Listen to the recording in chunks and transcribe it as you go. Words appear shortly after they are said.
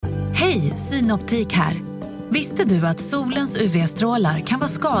Hej, Synoptik här. Visste du att solens UV-strålar kan vara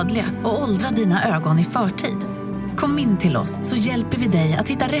skadliga och åldra dina ögon i förtid? Kom in till oss så hjälper vi dig att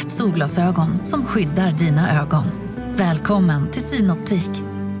hitta rätt solglasögon som skyddar dina ögon. Välkommen till Synoptik.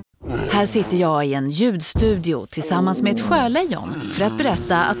 Här sitter jag i en ljudstudio tillsammans med ett sjölejon för att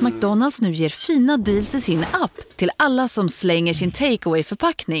berätta att McDonald's nu ger fina deals i sin app till alla som slänger sin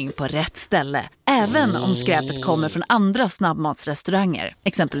takeaway-förpackning på rätt ställe. Även om skräpet kommer från andra snabbmatsrestauranger,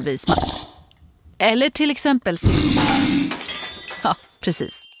 exempelvis eller till exempel ja,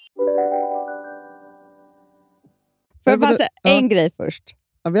 precis. Får jag bara säga en grej först?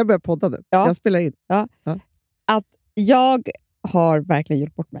 Ja, vi har börjat podda nu. Ja. Jag spelar in. Ja. Att jag har verkligen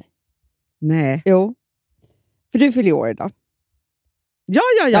gjort bort mig. Nej. Jo. För du fyller år idag. Ja.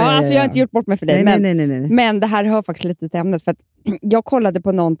 Alltså jag har inte gjort bort mig för dig. Nej. Men det här hör faktiskt lite till ämnet. För att jag kollade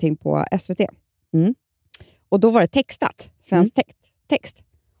på någonting på SVT. Mm. Och då var det textat. Svensk text.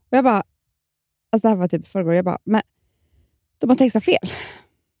 Och jag bara... Alltså det här var typ förrgår. Jag bara, men de har textat fel.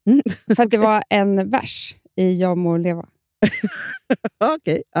 Mm. För att det var en vers i Jag må leva.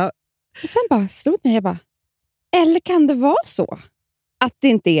 Okej. Ja. Och sen bara slog det mig. Jag bara, eller kan det vara så att det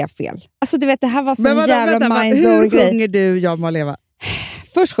inte är fel? Alltså du vet, det här var sån jävla mind-blowing grej. Hur sjunger du Jag må leva?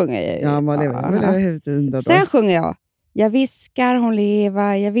 Först sjunger jag ju. Jag må leva. Sen sjunger jag viskar hon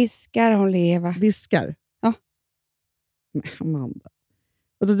leva, jag viskar hon leva. Viskar? Ja. Men Amanda.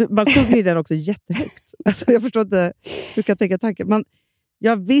 Man sjunger ju den också jättehögt. Alltså jag förstår inte hur du kan tänka tanken. Men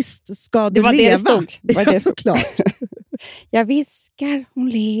ja, visst ska du leva. Det stod. Det var det såklart. Jag viskar hon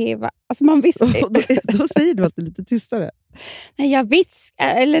leva. Alltså man viskar. Då säger du att det är lite tystare. Nej, jag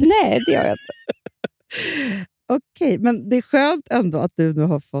viskar. Eller nej, det gör jag inte. Okej, men det är skönt ändå att du nu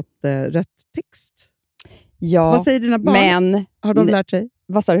har fått rätt text. Ja. Vad säger dina barn? Men, har de lärt sig?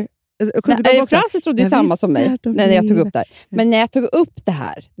 Vad sa du? Francis trodde ju samma som mig när jag tog upp det här. Men när jag tog upp det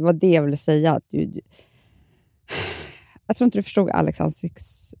här, det var det jag ville säga. Att jag tror inte du förstod Alex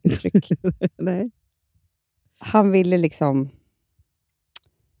ansiktsuttryck. Nej. Han ville liksom...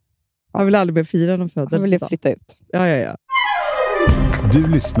 Han ville aldrig bli fira någon födelse. Han ville flytta ut. Ja. Du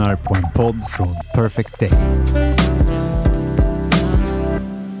lyssnar på en podd från Perfect Day.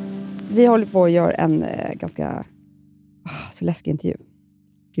 Vi håller på att göra en ganska så läskig intervju.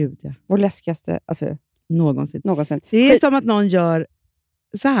 Gud, ja. Vår läskigaste någonsin. Det är som att någon gör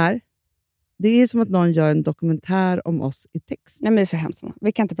så här. Det är som att någon gör en dokumentär om oss i text. Nej, men det är så hemskt.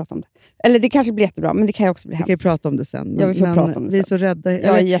 Vi kan inte prata om det. Eller det kanske blir jättebra, men det kan ju också bli hemskt. Vi kan ju prata om det sen. Vi får prata om det sen. Vi är så rädda.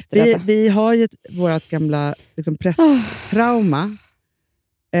 Jag är jätterädda. Vi har ju vårt gamla liksom, presstrauma.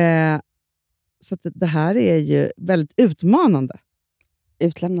 Så att det här är ju väldigt utmanande.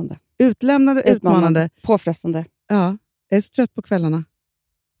 Utlämnande. Påfrestande. Ja, jag är så trött på kvällarna.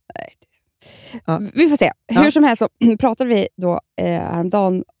 Nej. Ja. Vi får se. Hur som helst så pratade vi då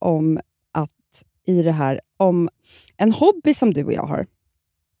häromdagen om i det här om en hobby som du och jag har.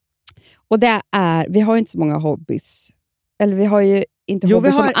 Och det är, vi har ju inte så många hobbys. Eller vi har ju inte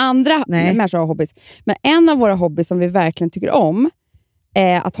hobbys som andra människor har hobbys. Men en av våra hobbys som vi verkligen tycker om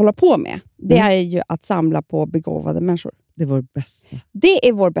att hålla på med, det är ju att samla på begåvade människor. Det är vår bästa. Det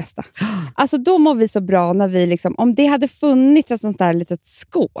är vår bästa. Alltså då mår vi så bra när vi liksom, om det hade funnits ett sånt där litet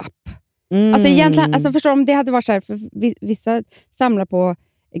skåp. Alltså egentligen, alltså förstår om det hade varit så här, för vissa samlar på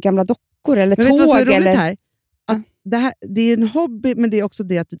gamla dockor eller tåg. Vet du vad som är roligt eller här? Att det är en hobby, men det är också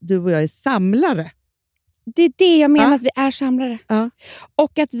det att du och jag är samlare. Det är det jag menar, att vi är samlare.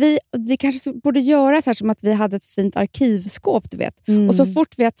 Och att vi kanske borde göra så här som att vi hade ett fint arkivskåp, du vet. Och så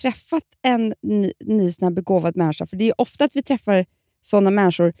fort vi har träffat en ny sån här begåvad människa, för det är ofta att vi träffar sådana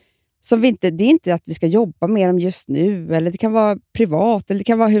människor som vi inte, det är inte att vi ska jobba med dem just nu, eller det kan vara privat, eller det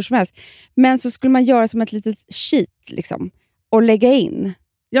kan vara hur som helst. Men så skulle man göra som ett litet sheet liksom, och lägga in.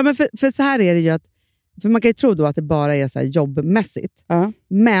 Ja, men för så här är det ju att, för man kan ju tro då att det bara är så här jobbmässigt.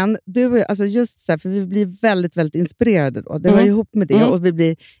 Men du, alltså just så här, för vi blir väldigt, väldigt inspirerade då. Det hör ihop med det och vi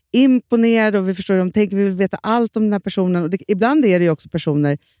blir imponerade och vi förstår hur de tänker, vi vill veta allt om den här personen. Och ibland är det ju också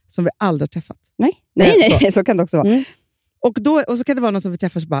personer som vi aldrig har träffat. Nej, så kan det också vara. Och så kan det vara någon som vi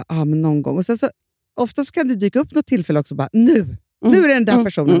träffar så bara, men någon gång. Och sen så, ofta så kan det dyka upp något tillfälle också bara, nu är det den där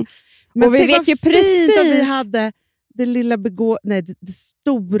personen. Men och vi vet ju precis att vi hade det lilla det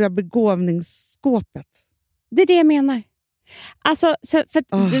stora begåvningsskåpet. Det är det jag menar. Alltså,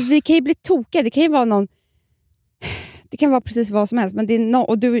 för vi kan ju bli tokiga. Det kan ju vara någon... Det kan vara precis vad som helst. Men det är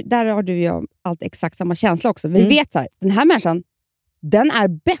och där har du ju alltid exakt samma känsla också. Vi vet så här, den här människan, den är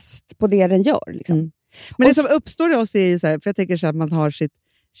bäst på det den gör. Liksom. Men det som uppstår i oss är ju så här, för jag tänker så här, att man har sitt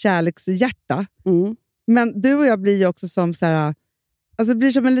kärlekshjärta. Men du och jag blir ju också som så här... Alltså det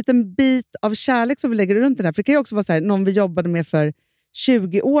blir som en liten bit av kärlek som vi lägger runt den här. För det kan ju också vara så här, någon vi jobbade med för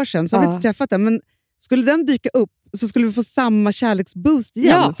 20 år sedan så har vi inte träffat den. Men skulle den dyka upp så skulle vi få samma kärleksboost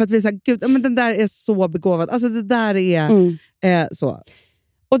igen. Ja. För att vi är så här, gud, men den där är så begåvad. Alltså det där är så.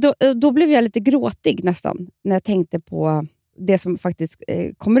 Och då blev jag lite gråtig nästan när jag tänkte på det som faktiskt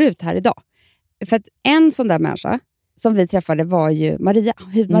kommer ut här idag. För att en sån där människa som vi träffade var ju Maria,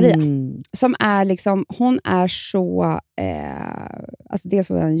 Hud-Maria. Som är liksom, hon är så, alltså det är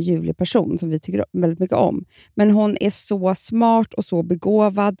så en ljuvlig person som vi tycker väldigt mycket om. Men hon är så smart och så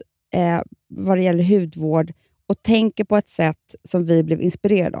begåvad vad det gäller hudvård och tänker på ett sätt som vi blev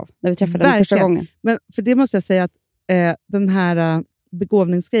inspirerade av när vi träffade den första gången. Men för det måste jag säga att den här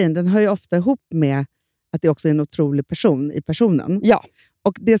begåvningsgrejen, den hör ju ofta ihop med att det också är en otrolig person i personen. Ja.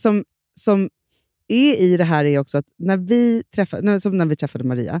 Och det som är i det här är också att när vi träffade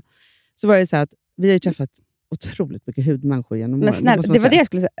Maria så var det så här att vi har ju träffat otroligt mycket hudmänniskor genom åren. Men snälla, det var det jag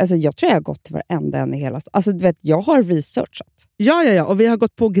skulle säga. Alltså, jag tror jag har gått till varenda en i hela... Alltså, du vet, jag har researchat. Ja. Och vi har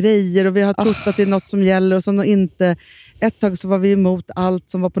gått på grejer och vi har trott att det är något som gäller och som inte... Ett tag så var vi emot allt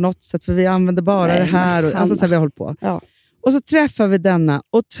som var på något sätt för vi använde bara det här. Och, alltså så här, vi har hållit på. Ja. Och så träffar vi denna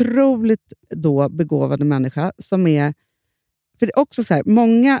otroligt då begåvade människa som är... För det är också så här,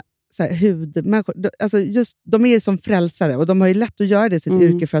 många... Så här, hudmänniskor, alltså just, de är som frälsare och de har ju lätt att göra det i sitt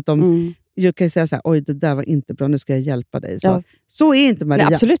yrke för att de kan ju säga så här, oj det där var inte bra, nu ska jag hjälpa dig. Så är inte Maria.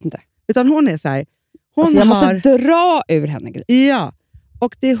 Nej, absolut inte. Utan hon är så här, jag måste dra ur henne grejer. Ja,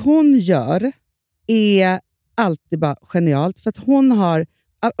 och det hon gör är alltid bara genialt för att hon har,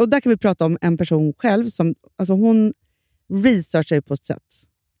 och där kan vi prata om en person själv som, alltså hon researchar på ett sätt.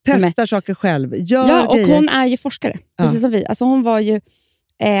 Testar saker själv, gör och grejer. Hon är ju forskare, precis som vi. Alltså hon var ju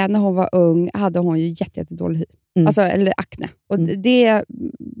när hon var ung hade hon ju jättedålig hy. Alltså, eller akne. Och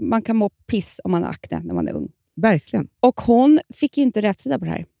man kan må piss om man har akne när man är ung. Verkligen. Och hon fick ju inte rätt sida på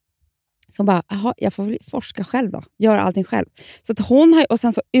det här. Så hon bara, jag får väl forska själv då. Göra allting själv. Så att hon har, och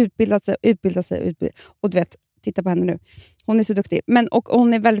sen så utbildat sig. Och du vet, titta på henne nu. Hon är så duktig. Och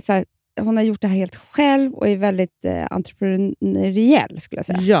hon är väldigt så här, hon har gjort det här helt själv och är väldigt entreprenöriell skulle jag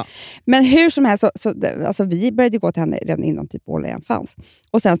säga. Ja. Men hur som helst, alltså, vi började gå till henne redan innan typ All fanns.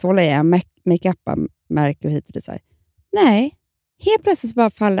 Och sen så håller jag make-up-märke och hit och dit så här. Nej, helt plötsligt bara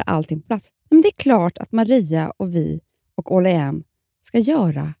faller allting på plats. Men det är klart att Maria och vi och All ska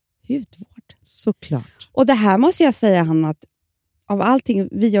göra hudvård. Såklart. Och det här måste jag säga, Hanna, att av allting,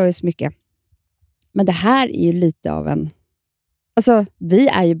 vi gör ju så mycket. Men det här är ju lite av en... Alltså, vi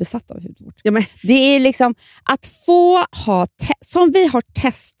är ju besatta av hudvård. Ja, men... Det är liksom att få ha... som vi har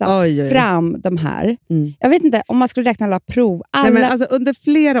testat fram de här. Jag vet inte om man skulle räkna alla prov. Nej, men alltså, under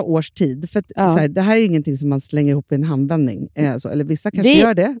flera års tid. För att, så här, det här är ingenting som man slänger ihop i en handvändning. Eller vissa kanske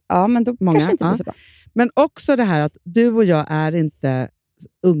gör det. Ja, men då många, kanske inte blir så bra. Men också det här att du och jag är inte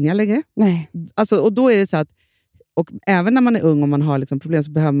unga längre. Nej. Alltså, och då är det så att... Och även när man är ung och man har liksom problem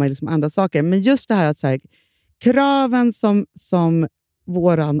så behöver man liksom andra saker. Men just det här att... Så här, kraven som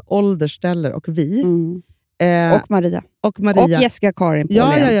våran ålder ställer och vi. Och Maria. Och Jessica, Karin.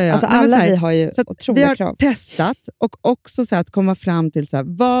 Ja. Alltså alla vi har ju otroliga krav. Vi har testat och också så att komma fram till så här,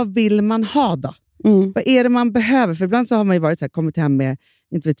 vad vill man ha då? Vad är det man behöver? För ibland så har man ju varit så här, kommit hem med,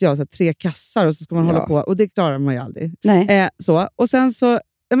 inte vet jag, så här, 3 kassar och så ska man hålla på. Och det klarar man ju aldrig. Nej. Så. Och sen så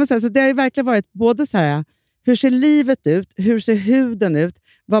det har ju verkligen varit både så här, hur ser livet ut? Hur ser huden ut?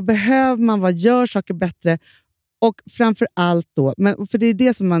 Vad behöver man? Vad gör saker bättre? Och framför allt då, för det är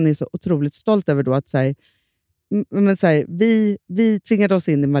det som man är så otroligt stolt över då, att så här, vi tvingade oss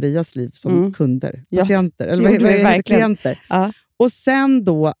in i Marias liv som kunder, patienter, eller vad heter klienter. Ja. Och sen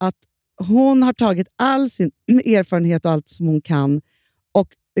då att hon har tagit all sin erfarenhet och allt som hon kan och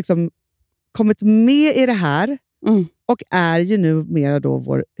liksom kommit med i det här och är ju nu mer då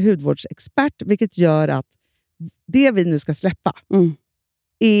vår hudvårdsexpert, vilket gör att det vi nu ska släppa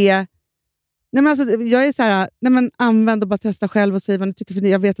är... Nej, men alltså, jag är så här, använd och bara testa själv och säg vad ni tycker, för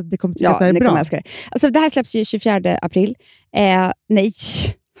jag vet att det kommer tycka att det här är bra. Det. Alltså, det här släpps ju 24 april. Nej,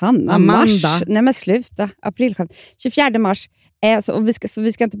 Hanna, Amanda. Mars. Nej men sluta, april. 24 mars. Så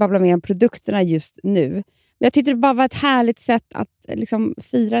vi ska inte babbla med om produkterna just nu. Men jag tyckte det bara var ett härligt sätt att liksom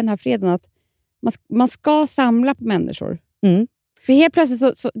fira den här fredagen. Att man ska samla på människor. För helt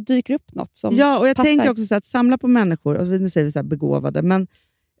plötsligt så dyker upp något som ja, och jag passar. tänker också så att samla på människor, och nu säger vi så här begåvade, men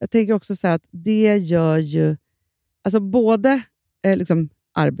jag tänker också så här att det gör ju alltså både liksom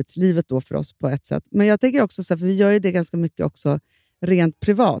arbetslivet då för oss på ett sätt, men jag tänker också så här, för vi gör ju det ganska mycket också rent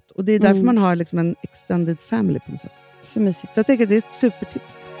privat, och det är därför man har liksom en extended family på något sätt. Så mysigt. Så jag tänker att det är ett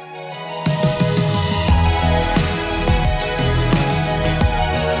supertips.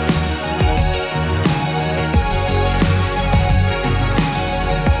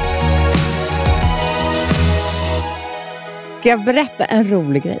 Ska jag berätta en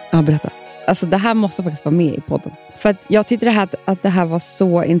rolig grej? Ja, berätta. Alltså det här måste faktiskt vara med i podden. För att jag tyckte att det här var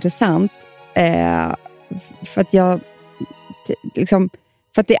så intressant. För att jag liksom...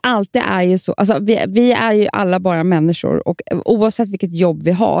 För att det alltid är ju så... Alltså vi är ju alla bara människor. Och oavsett vilket jobb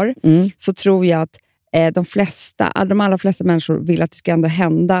vi har så tror jag att de allra flesta människor vill att det ska ändå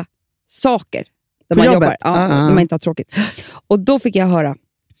hända saker. Där man jobbar. Där man inte har tråkigt. Och då fick jag höra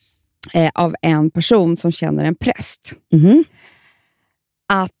av en person som känner en präst.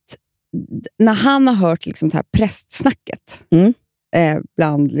 Att när han har hört liksom det här prästsnacket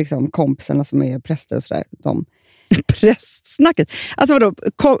bland liksom kompisarna som är präster och sådär, prästsnacket? Alltså vadå?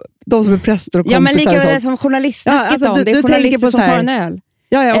 De som är präster och kompisar? Ja, men lika väl som journalistsnacket om. Det är journalister som tar en öl.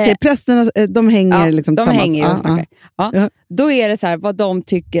 Ja, okej. Prästerna, de hänger liksom de tillsammans. Hänger och snackar. Ja. Då är det så här, vad de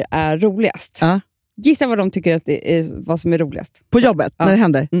tycker är roligast. Gissa vad de tycker att det är, vad som är roligast. På jobbet, när det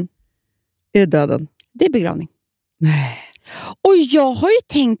händer? Är det döden? Det är begravning. Nej. Och jag har ju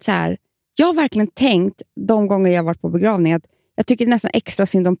tänkt så här, jag har verkligen tänkt de gånger jag har varit på begravning att jag tycker det är nästan extra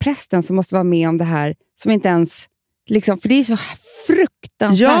synd om prästen som måste vara med om det här, som inte ens liksom, för det är så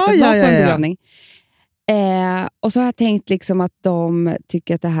fruktansvärt att vara på en begravning. Och så har jag tänkt liksom att de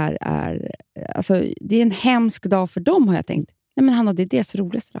tycker att det här är, alltså det är en hemsk dag för dem, har jag tänkt. Nej men Hanna, det är det så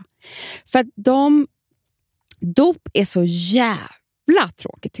roligaste då. För att dop är så jävla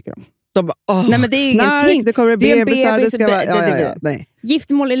tråkigt tycker de. De bara, nej men det är ingenting. Det kommer det är en bebisar. Nej.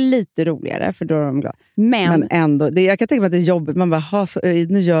 Giftermål är lite roligare för då är de glada. Men ändå, jag kan tänka mig att det är jobbigt. Man bara,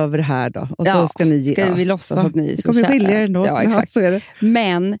 nu gör vi det här då. Och så ska ni ska vi låtsas att ni är så kommer billigare ändå. Ja, exakt. Så är det.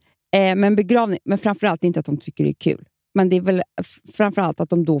 Men begravning, men framförallt inte att de tycker det är kul. Men det är väl framförallt att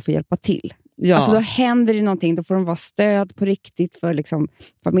de då får hjälpa till. Ja. Alltså då händer det någonting, då får de vara stöd på riktigt för liksom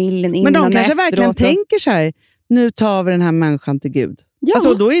familjen innan. Men de kanske verkligen tänker så här, nu tar vi den här människan till Gud. Ja.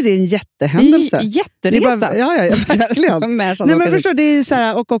 Alltså då är det en jättehändelse. Det är jätteresa. Det är bara, verkligen. Nej, men förstår, det är så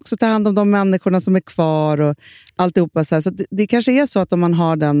här, och också ta hand om de människorna som är kvar och alltihopa så här. Så det kanske är så att om man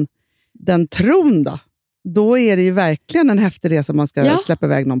har den tron då är det ju verkligen en häftig resa man ska släppa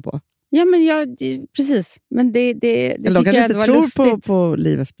iväg någon på. Ja, men precis. Men det eller de kanske inte tror på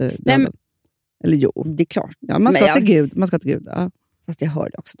liv efter döden. Eller jo. Det är klart. Ja, man ska till Gud. Man ska till Gud. Ja. Fast jag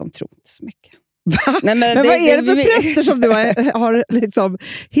hörde också, de tror inte så mycket. Nej, men vad är det för präster som du har liksom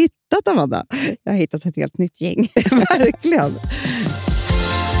hittat, Amanda? Jag har hittat ett helt nytt gäng. Verkligen.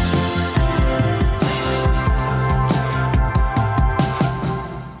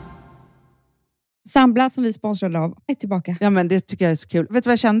 Sambla som vi sponsrade av är tillbaka. Ja, men det tycker jag är så kul. Vet du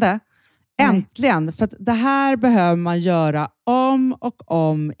vad jag kände? Äntligen, för att det här behöver man göra om och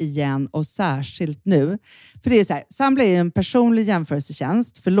om igen och särskilt nu. För det är så här, Sambla är en personlig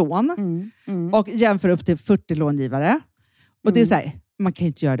jämförelsetjänst för lån och jämför upp till 40 långivare. Och det är så här, man kan ju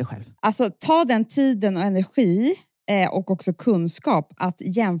inte göra det själv. Alltså ta den tiden och energi och också kunskap att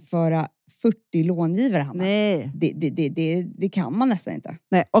jämföra 40 långivare, Hanna. Nej. Det kan man nästan inte.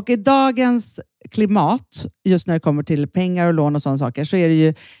 Nej, och i dagens klimat, just när det kommer till pengar och lån och sådana saker, så är det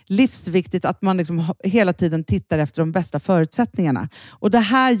ju livsviktigt att man liksom hela tiden tittar efter de bästa förutsättningarna. Och det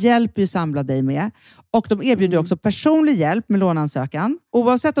här hjälper ju Sambla dig med. Och de erbjuder också personlig hjälp med låneansökan.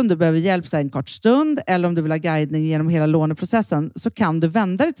 Oavsett om du behöver hjälp så en kort stund eller om du vill ha guidning genom hela låneprocessen, så kan du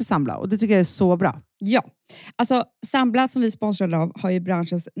vända dig till Sambla. Och det tycker jag är så bra. Ja, alltså Sambla som vi sponsrar av har ju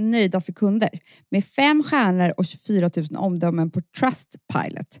branschens nöjdaste kunder med 5 stjärnor och 24 000 omdömen på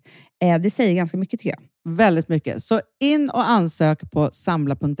Trustpilot. Det säger ganska mycket tycker jag. Väldigt mycket. Så in och ansök på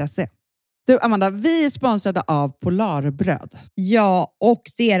sambla.se. Du Amanda, vi är sponsrade av Polarbröd. Ja, och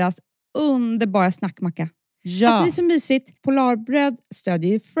deras underbara snackmacka. Ja. Alltså det är så mysigt. Polarbröd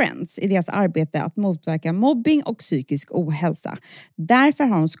stödjer ju Friends i deras arbete att motverka mobbing och psykisk ohälsa. Därför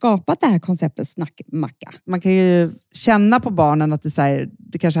har de skapat det här konceptet snackmacka. Man kan ju känna på barnen att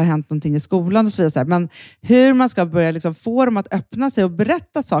det kanske har hänt någonting i skolan och så vidare. Men hur man ska börja liksom få dem att öppna sig och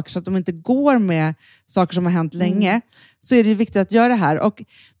berätta saker så att de inte går med saker som har hänt länge. Så är det ju viktigt att göra det här. Och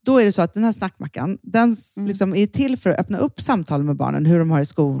då är det så att den här snackmackan, den liksom är till för att öppna upp samtal med barnen. Hur de har i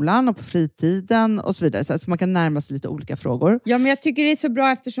skolan och på fritiden och så vidare. Så man kan närma sig lite olika frågor. Ja, men jag tycker det är så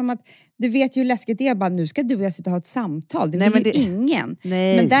bra eftersom att du vet ju hur läskigt det är. Bara, nu ska du och jag sitta och ha ett samtal. Det vill ju ingen.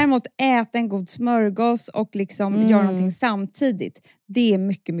 Nej. Men däremot äta en god smörgås och liksom göra någonting samtidigt. Det är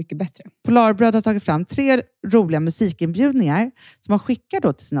mycket, mycket bättre. Polarbröd har tagit fram 3 roliga musikinbjudningar som man skickar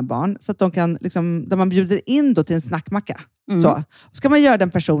då till sina barn. Så att de kan, liksom, där man bjuder in då till en snackmacka. Så ska man göra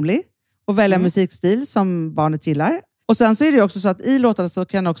den personlig och välja musikstil som barnet gillar. Och sen så är det också så att i låtarna så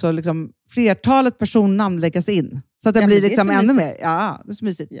kan också liksom flertalet personnamn läggas in. Så att det blir liksom ännu mer. Ja, det är så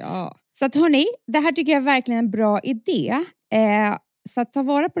mysigt. Ja. Så att hörni, det här tycker jag är verkligen en bra idé. Så att ta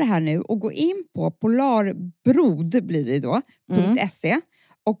vara på det här nu och gå in på polarbrod blir det då, .se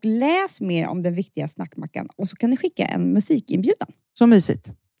och läs mer om den viktiga snackmackan. Och så kan ni skicka en musikinbjudan. Så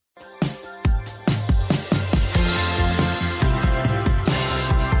mysigt.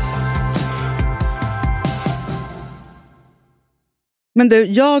 Men du,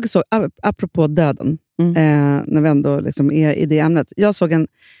 jag såg, apropå döden, när vi ändå liksom är i det ämnet. Jag såg en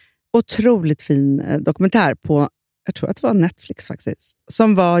otroligt fin dokumentär på, jag tror att det var Netflix faktiskt,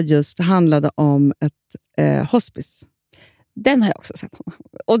 som handlade om ett hospice. Den har jag också sett.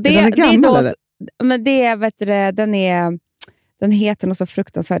 Och den är gammal, eller? Men det är, vet du, den heter något så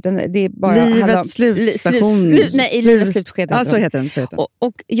fruktansvärt. Det är bara Livets slutstation. Nej, livets slutskede. Ja, så heter den.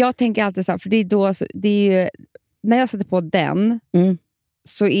 Och jag tänker alltid så här, för det är då, det är ju, när jag sätter på den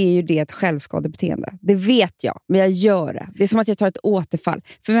så är ju det ett självskadebeteende. Det vet jag, men jag gör det. Det är som att jag tar ett återfall.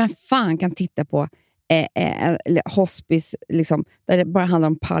 För vem fan kan titta på hospice liksom, där det bara handlar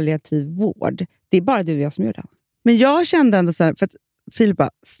om palliativ vård? Det är bara du och jag som gör det. Men jag kände ändå så här, för att Filip bara,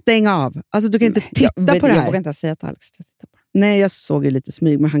 stäng av. Alltså du kan inte titta på det här. Jag vågar inte säga till Alex att jag tittar på det. Nej, jag såg ju lite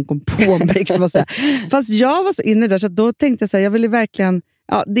smyg, men han kom på mig kan man säga. Fast jag var så inne där så att då tänkte jag så här, jag ville verkligen,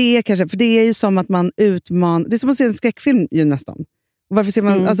 ja det är kanske, för det är ju som att man utmanar, det är som att se en skräckfilm ju nästan. Och varför ser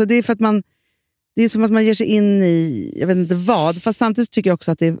man, alltså det är för att man, det är som att man ger sig in i, jag vet inte vad, fast samtidigt tycker jag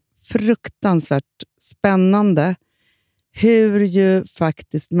också att det är fruktansvärt spännande hur ju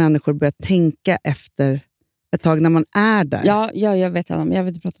faktiskt människor börjar tänka efter ett tag när man är där. Ja, jag vet Adam, jag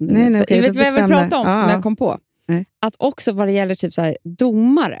vill inte prata om det. Nej, okay, jag vet vad jag vill prata om som jag kom på. Nej. Att också vad det gäller typ så här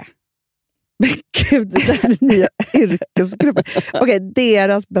domare. Men gud, det där är nya yrkesgrupper. Okej,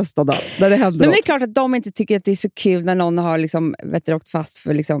 deras bästa dag. Där det händer. Men det är klart att de inte tycker att det är så kul när någon har liksom, åkt fast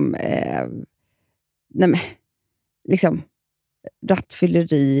för liksom, liksom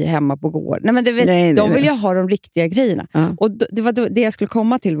rattfylleri hemma på gården. Nej, men de vill ju ha de riktiga grejerna. Ja. Och det var det jag skulle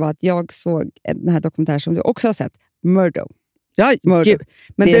komma till var att jag såg den här dokumentären som du också har sett, Murdo. Ja, Murdo.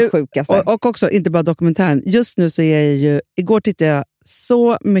 Men det är sjukaste. Och också, inte bara dokumentären. Just nu så är jag ju, igår tittade jag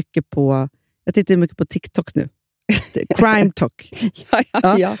så mycket på, jag tittar mycket på TikTok nu. Crime talk.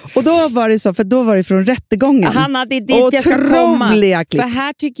 Ja. Och då var det så, för då var det från rättegången. Hanna, det är dit jag ska komma. Klipp. För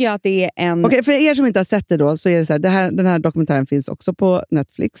här tycker jag att det är en... Okej, för er som inte har sett det då, så är det så här, den här dokumentären finns också på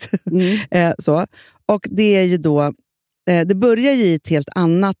Netflix. Så. Och det är ju då, det börjar ju i ett helt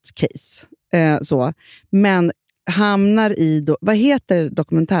annat case. Så. Men hamnar i då, vad heter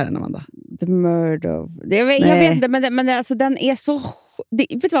dokumentären, Amanda? The Murder. Jag vet inte, men alltså, den är så...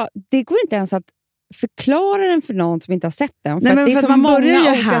 vet du vad, det går inte ens att förklara den för någon som inte har sett den. För det är så många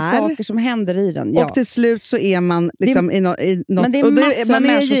olika saker som händer i den. Ja. Och till slut så är man liksom i något... Men det är massor av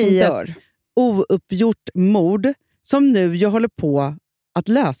människor som dör. Ouppgjort mord som nu ju håller på att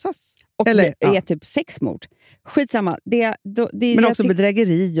lösas. Och det är typ 6 mord. Skitsamma. Men också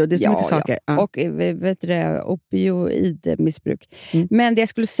bedrägeri och det är så mycket saker. Ja. Och opioidmissbruk. Men det jag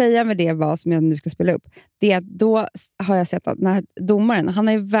skulle säga med det var, som jag nu ska spela upp, det är att då har jag sett att den här domaren, han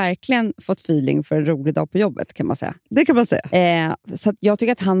har ju verkligen fått feeling för en rolig dag på jobbet, kan man säga. Det kan man säga. Så att jag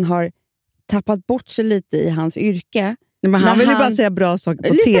tycker att han har tappat bort sig lite i hans yrke. Men han vill ju bara säga bra saker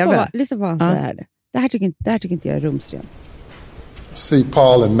på TV. Lyssna på vad han säger här. Det här tycker inte jag är rumsrent. See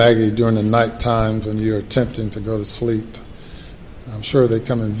Paul and Maggie during the night times when you're attempting to go to sleep. I'm sure they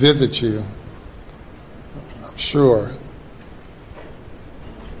come and visit you. I'm sure.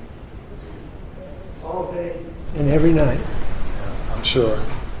 All day and every night. Yeah, I'm sure.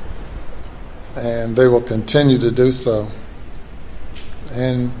 And they will continue to do so.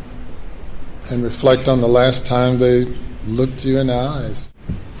 And reflect on the last time they looked you in the eyes.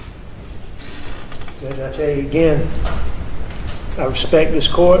 Did I tell you again? I respect this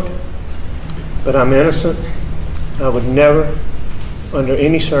court, but I'm innocent. I would never, under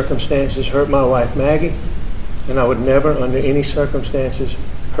any circumstances, hurt my wife Maggie, and I would never, under any circumstances,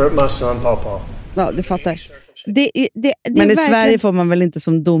 hurt my son Paul. Ja, du fattar. Men i Sverige får man väl inte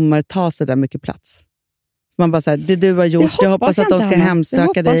som domare ta så där mycket plats? Man bara så här, det du har gjort, jag hoppas att de ska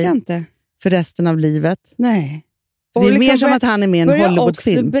hemsöka dig för resten av livet. Nej. Och det är liksom mer som att han är med i en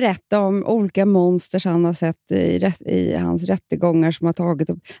Hollywoodfilm. Också berätta om olika monsters han har sett i hans rättegångar som har tagit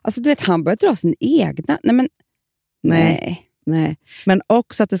upp. Alltså du vet, han börjar dra sin egna. Nej. Men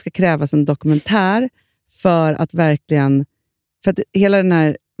också att det ska krävas en dokumentär för att verkligen... För att hela den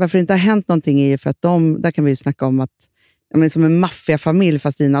här... Varför det inte har hänt någonting är ju för att där kan vi ju snacka om att... som en maffiafamilj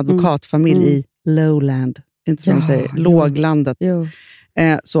fast i en advokatfamilj i lowland. Inte som de säger, låglandet.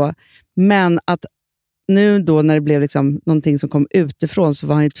 Så. Men att nu då när det blev liksom någonting som kom utifrån så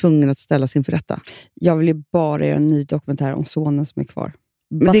var han ju tvungen att ställa sin för rätta. Jag vill ju bara göra en ny dokumentär om sonen som är kvar.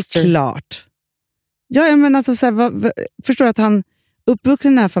 Men det är klart. Ja, men alltså så här, förstår att han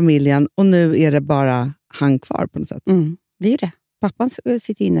uppvuxen i den här familjen och nu är det bara han kvar på något sätt. Det är ju det. Pappan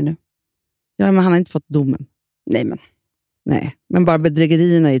sitter inne nu. Ja, men han har inte fått domen. Nej, men bara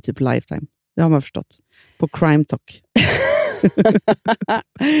bedrägerierna i typ lifetime. Det har man förstått. På Crime Talk.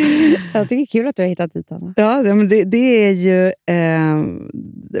 Jag tycker det är kul att du har hittat dit, Anna. Ja, men det är ju...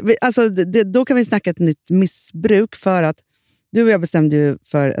 alltså, då kan vi snacka ett nytt missbruk för att du och jag bestämde ju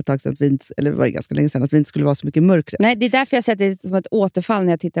för ett tag sedan, att vi inte, eller det var ganska länge sedan, att vi inte skulle vara så mycket mörkre. Nej, det är därför jag sätter det som ett återfall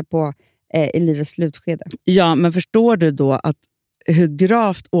när jag tittar på i livets slutskede. Ja, men förstår du då att hur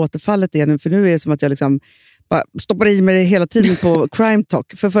gravt återfallet är nu? För nu är det som att jag liksom bara stoppar i mig det hela tiden på Crime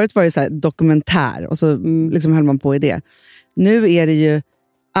Talk. För förut var det så här dokumentär och så liksom höll man på i det. Nu är det ju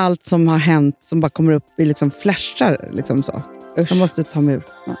allt som har hänt som bara kommer upp i liksom flashar. Liksom så. Jag måste ta mig ur.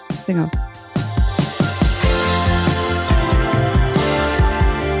 Ja, stäng av.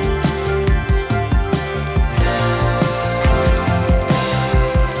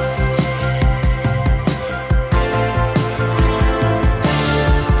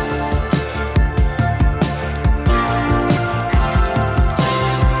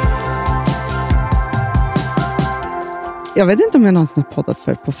 Jag vet inte om jag någonsin har poddat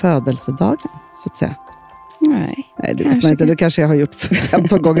för på födelsedagen, så att säga. Nej, det vet man inte. Det kanske jag har gjort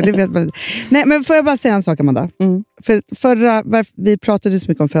 15 gånger, det vet man inte. Nej, men får jag bara säga en sak, Amanda? För vi pratade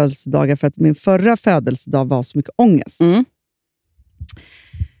så mycket om födelsedagar för att min förra födelsedag var så mycket ångest.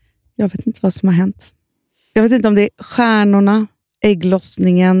 Jag vet inte vad som har hänt. Jag vet inte om det är stjärnorna,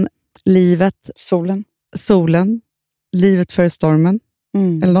 ägglossningen, livet. Solen. Livet före stormen.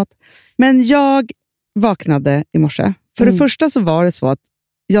 Eller något. Men jag vaknade i morse. För det första så var det så att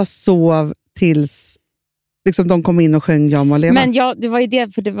jag sov tills liksom de kom in och sjöng Jag må leva. Men ja, det var ju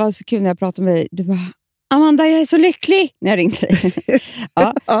det, för det var så kul när jag pratade med dig. Du bara, Amanda, jag är så lycklig när jag ringde dig.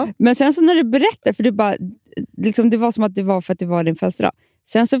 Ja. Men sen så när du berättade, för du bara, liksom, det var som att det var för att det var din födelsedag.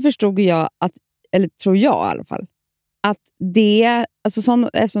 Sen så förstod jag att, eller tror jag i alla fall, att det, alltså sån,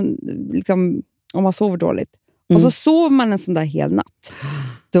 liksom, om man sover dåligt och så sover man en sån där hel natt,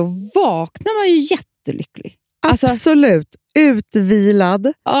 då vaknar man ju jättelycklig. Absolut. Utvilad.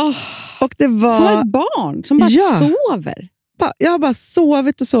 Och det var... Som ett barn som bara sover. Jag har bara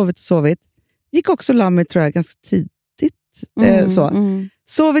sovit. Gick också och la mig, tror jag, ganska tidigt.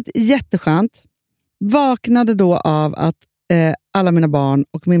 Sovit jätteskönt. Vaknade då av att alla mina barn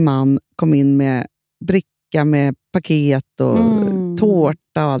och min man kom in med bricka med paket och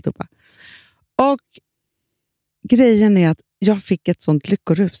tårta och alltihopa. Och grejen är att jag fick ett sånt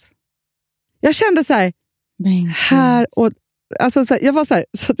lyckorus. Jag kände så här och alltså så här, jag var så här,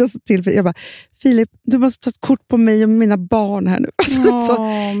 så att jag sa till, jag bara, Filip, du måste ta ett kort på mig och mina barn här nu. Alltså,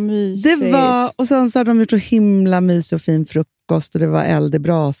 det var, och sen så hade de gjort så himla mysig och fin frukost och det var eld i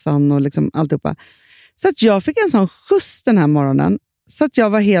brasan och liksom alltihopa. Så att jag fick en sån skjuts den här morgonen, så att jag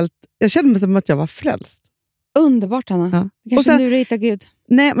var helt, jag kände mig som att jag var frälst. Underbart, Anna. Ja. Kanske nu hittar Gud.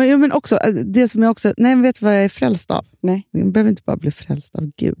 Nej, men också det som jag också, nej, men vet du vad jag är frälst av? Nej. Jag behöver inte bara bli frälst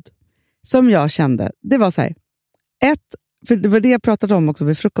av Gud. Som jag kände, det var så här, för det var det jag pratade om också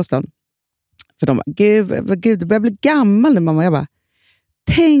vid frukosten. För de bara, Gud, du börjar bli gammal nu, mamma. Jag bara,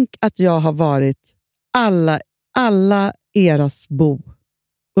 tänk att jag har varit alla eras bo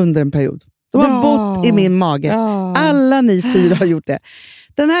under en period. De har bott i min mage. Ja. Alla ni 4 har gjort det.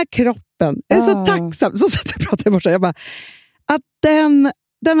 Den här kroppen, jag är så tacksam. Så satt jag och pratade i morse. Jag bara, att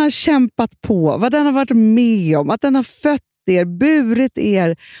den har kämpat på. Vad den har varit med om. Att den har fött er, burit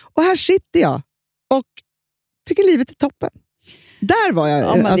er. Och här sitter jag och tycker livet är toppen. Där var jag.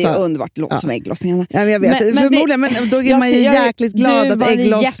 Ja, men det är underbart. Det låter som ägglossningarna. Ja, jag vet. Förmodligen, men då är man ju jäkligt glad att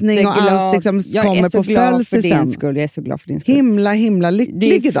ägglossning och allt liksom kommer på födelsen. Jag är så glad för din skull. Himla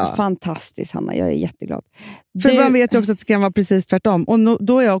lycklig idag. Det är fantastiskt, Hanna. Jag är jätteglad. För man vet ju också att det kan vara precis tvärtom. Och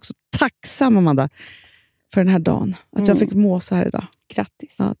då är jag också tacksam, Amanda, för den här dagen. Att jag fick må så här idag.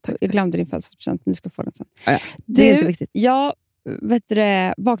 Grattis. Ja, tack. Jag glömde din födelsedagspresent, men du ska få den sen. Ja, det är inte viktigt. Jag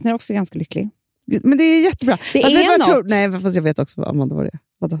vaknar också ganska lycklig. Men det är jättebra. Det är något. Nej, fast jag vet också, Amanda, vad det är.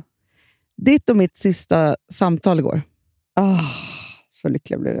 Vadå? Ditt och mitt sista samtal igår. Så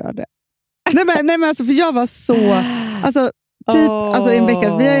lycklig blev jag det. Nej men alltså, för jag var så... Alltså, alltså en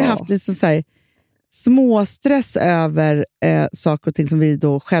vecka, vi har ju haft liksom så här småstress över saker och ting som vi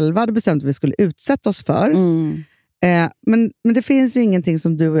då själva hade bestämt att vi skulle utsätta oss för. Men det finns ju ingenting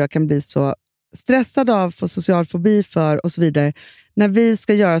som du och jag kan bli så stressad av, få social fobi för och så vidare, när vi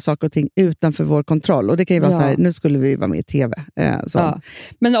ska göra saker och ting utanför vår kontroll. Och det kan ju vara så här, nu skulle vi vara med i tv. Så.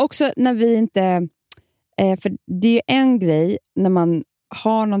 Men också när vi inte... för det är ju en grej när man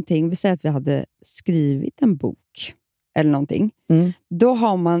har någonting, vi säger att vi hade skrivit en bok eller någonting, då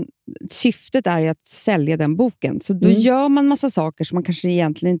har man, syftet är ju att sälja den boken. Så då gör man massa saker som man kanske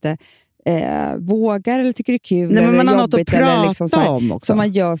egentligen inte vågar eller tycker är kul. Nej, men man eller har något att prata eller liksom om också. Som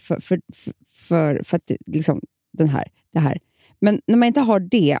man gör för att liksom det här. Men när man inte har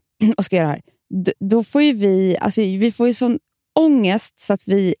det och ska göra det här, då får ju vi får ju sån ångest så att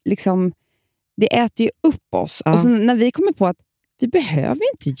vi liksom, det äter ju upp oss. Och så när vi kommer på att vi behöver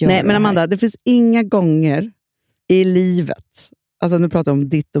inte göra. Nej, men Amanda, det finns inga gånger i livet, alltså nu pratar jag om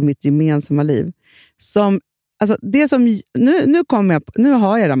ditt och mitt gemensamma liv, som, alltså det som, nu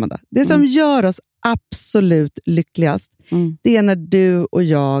har jag det, Amanda. Det som gör oss absolut lyckligast, det är när du och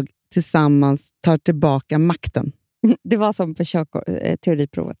jag tillsammans tar tillbaka makten. Det var som för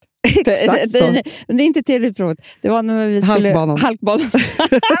teoriprovet. Exakt så. Det är inte teoriprovet. Det var när vi skulle halkbanan.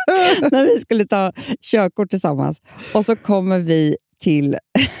 När vi skulle ta körkort tillsammans. Och så kommer vi till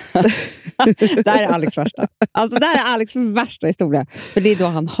det här är Alex värsta. Alltså det här är Alex värsta historia. För det är då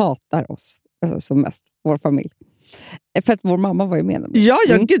han hatar oss som mest, vår familj. För att vår mamma var ju med. Ja,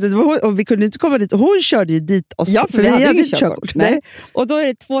 gud, det var, och vi kunde inte komma dit. Hon körde ju dit oss. Ja, för vi hade ingen körkort. Nej. Och då är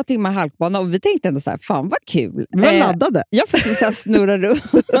det 2 timmar halkbana och vi tänkte ändå så här, fan vad kul. Vi var laddade. Ja, för att vi så här snurrar runt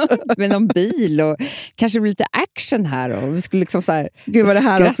med någon bil och kanske blir lite action här och vi skulle liksom så här. Gud vad det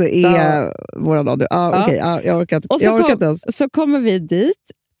här också är våra dag. Okej, jag orkar inte. Och så kommer vi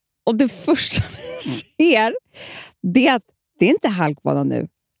dit och det första vi ser, det är att det är inte halkbana nu.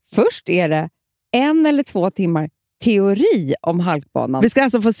 Först är det 1 eller 2 timmar teori om halkbanan. Vi ska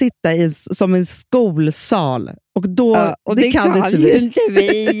alltså få sitta som en skolsal. Och då, och det kan inte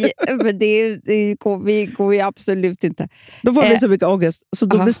vi. Men det går ju absolut inte. Då får vi så mycket ångest. Så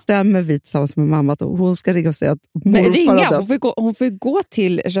då bestämmer vi tillsammans med mamma att hon ska ringa och säga att hon får gå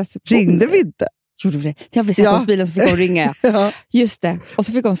till receptionen. Ringde vi inte? Gjorde vi det? Ja, vi satt oss bilen så fick hon ringa. Ja. Just det. Och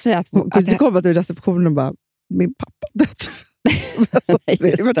så fick hon säga att hon kunde inte komma till receptionen och bara, min pappa dött.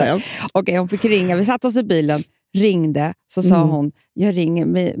 Okej, hon fick ringa. Vi satt oss i bilen, ringde, så sa hon, jag ringer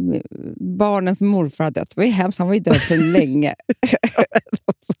med barnens morfar har dött. Det var ju hemskt, han var ju död för länge.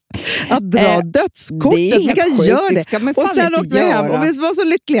 Att dra dödskortet, vi kan göra det. Och sen åkte vi hem och vi var så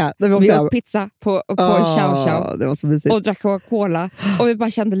lyckliga. Vi åt pizza på Chow Chow. Det var så mysigt. Och drack Coca-Cola. Och vi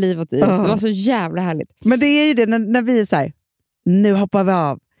bara kände livet i oss. Det var så jävla härligt. Men det är ju det, när vi är så här, nu hoppar vi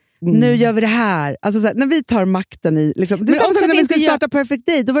av. Nu gör vi det här. Alltså så här, när vi tar makten i... Liksom, det är samma sak när vi skulle starta Perfect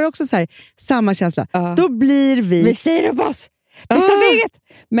Day. Då var det också så här, samma känsla. Då blir vi... Vi säger upp oss! Vi startar eget!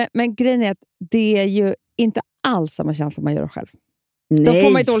 Men grejen är att det är ju inte alls samma känsla man gör själv. Nej. Då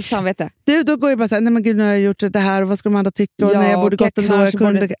får man ett dåligt samvete. Då går jag bara så här, nej men gud, nu har jag gjort det här och vad ska de andra tycka? Och när jag borde gått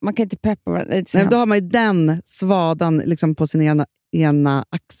ändå. Man kan inte peppa varandra. Nej, då har man ju den svadan liksom, på sin ena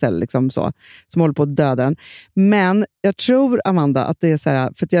axel liksom, så, som håller på att döda den. Men jag tror, Amanda, att det är så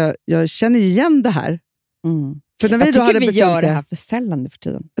här, för att jag känner ju igen det här. För när jag tycker vi gör det här för sällan nu för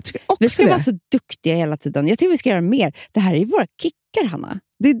tiden. Vi ska vara så duktiga hela tiden. Jag tycker vi ska göra mer. Det här är ju våra kickar, Hanna.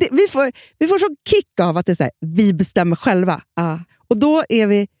 Vi får så kick av att det är så här, vi bestämmer själva. Och då är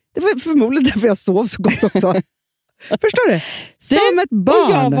vi, det var förmodligen därför jag sov så gott också. Förstår du? Som ett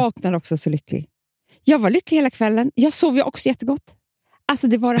barn. Och jag vaknar också så lycklig. Jag var lycklig hela kvällen. Jag sov ju också jättegott. Alltså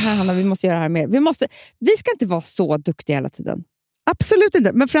det var det här, Hanna, vi måste göra det här mer. Vi ska inte vara så duktiga hela tiden. Absolut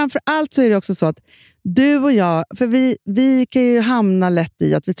inte. Men framför allt så är det också så att du och jag, för vi kan ju hamna lätt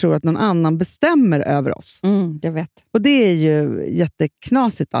i att vi tror att någon annan bestämmer över oss. Jag vet. Och det är ju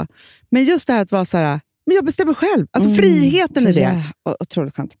jätteknasigt då. Men just det här att vara så här, men jag bestämmer själv. Alltså friheten är det. Ja,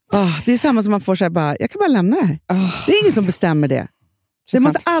 otroligt skönt. Det är samma som man får säga bara, jag kan bara lämna det här. Det är ingen som bestämmer det. Det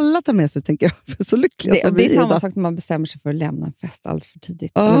måste alla ta med sig, tänker jag. För så lyckliga det är samma sak när man bestämmer sig för att lämna en fest alldeles för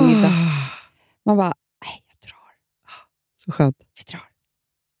tidigt. Eller middag. Man bara, nej, jag drar. Så skönt. Vi drar.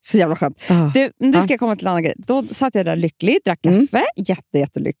 Så jävla skönt. Nu ska jag komma till en annan grej. Då satt jag där lycklig, drack kaffe.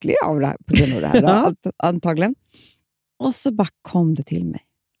 Jättelycklig av det här, på grund av det här. Antagligen. Och så bara kom det till mig.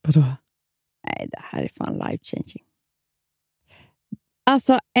 Vadå? Nej, det här är fan life changing.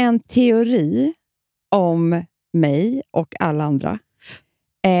 Alltså en teori om mig och alla andra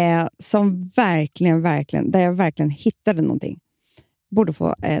som verkligen, där jag verkligen hittade någonting. Borde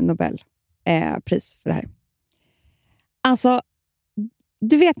få Nobelpris för det här. Alltså,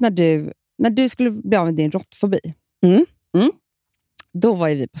 du vet när du skulle bli av med din råttfobi. Då var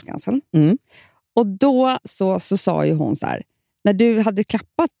ju vi på Skansen. Och då så sa ju hon så här, när du hade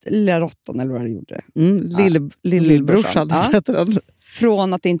klappat lilla råttan eller vad du gjorde. Lillbrorsan.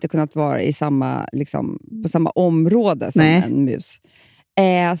 Från att inte kunnat vara i samma, liksom, på samma område som en mus.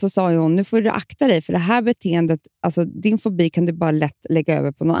 Så sa hon, nu får du akta dig för det här beteendet, alltså din fobi kan du bara lätt lägga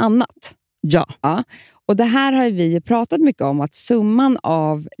över på något annat. Ja. Och det här har vi pratat mycket om, att summan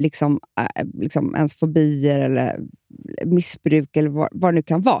av liksom ens fobier eller missbruk eller vad det nu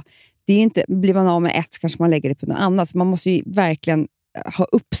kan vara. Det är inte, blir man av med ett så kanske man lägger det på något annat. Så man måste ju verkligen ha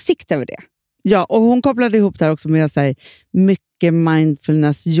uppsikt över det. Ja, och hon kopplade ihop det här också med att säga mycket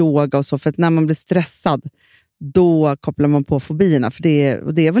mindfulness, yoga och så. För att när man blir stressad, då kopplar man på fobierna. För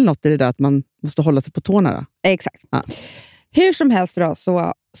det är väl något i det där att man måste hålla sig på tårna då? Exakt. Ja. Hur som helst då,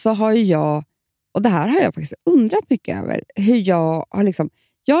 så har ju jag, och det här har jag faktiskt undrat mycket över, hur jag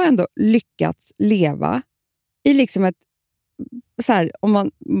har ändå lyckats leva i liksom ett, så här, om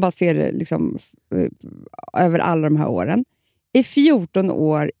man bara ser det liksom, över alla de här åren, i 14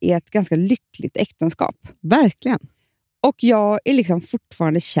 år i ett ganska lyckligt äktenskap. Verkligen. Och jag är liksom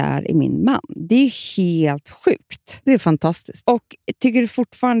fortfarande kär i min man. Det är helt sjukt. Det är fantastiskt. Och tycker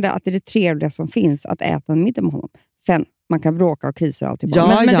fortfarande att det är det trevliga som finns att äta en middag med honom. Sen, man kan bråka och kriser och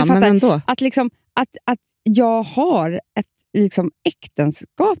allt. Men ändå. Att jag har ett liksom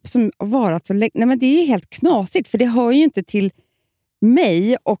äktenskap som har varit så länge. Nej, men det är ju helt knasigt. För det hör ju inte till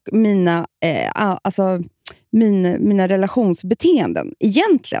mig och mina mina relationsbeteenden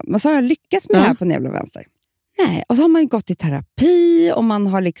egentligen. Men så har jag lyckats med det här på den jävla vänster. Nej, och så har man ju gått i terapi och man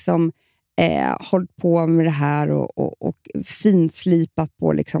har liksom hållit på med det här och finslipat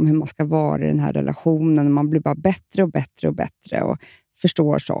på liksom hur man ska vara i den här relationen. Man blir bara bättre och bättre och bättre och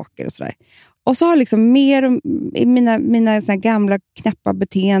förstår saker och sådär. Och så har liksom mina såna gamla knäppa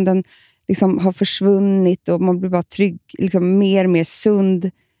beteenden liksom har försvunnit och man blir bara trygg, liksom mer och mer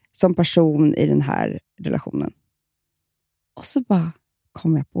sund som person i den här relationen. Och så bara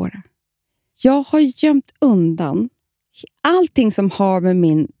kom jag på det. Jag har gömt undan allting som har med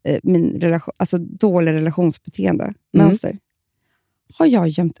min relation, alltså dålig relationsbeteende, mönster, har jag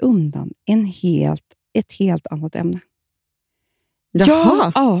gömt undan ett helt annat ämne.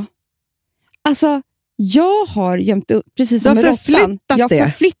 Jaha. Ja. Alltså, jag har gömt upp, precis som med råttan. Jag har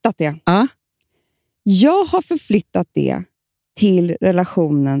förflyttat det. Ja. Jag har förflyttat det till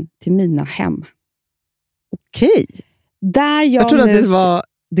relationen till mina hem. Okej. Där jag trodde att det var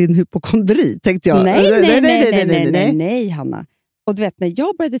din hypokondri, tänkte jag. Nej, Hanna. Och du vet, när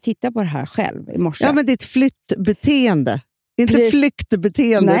jag började titta på det här själv i morse. Ja, men ditt flyttbeteende. Inte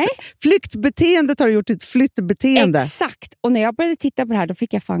flyktbeteende. Nej. Flyktbeteendet har gjort ett flyttbeteende. Exakt. Och när jag började titta på det här, då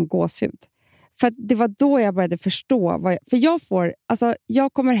fick jag fan gåshud. För det var då jag började förstå.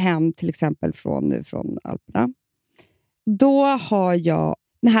 Jag kommer hem till exempel från Alperna. Då har jag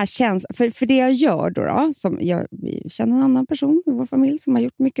den här känslan. För det jag gör då som vi känner en annan person i vår familj som har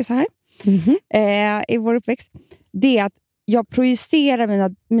gjort mycket så här. I vår uppväxt. Det är att jag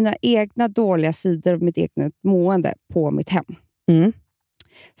projicerar mina egna dåliga sidor och mitt eget mående på mitt hem.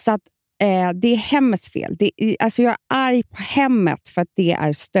 Så att det är hemmets fel. Alltså jag är arg på hemmet för att det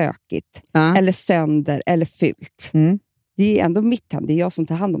är stökigt. Eller sönder eller fult. Det är ändå mitt hem. Det är jag som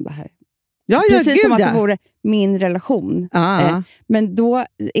tar hand om det här. Precis som att det vore min relation. Men då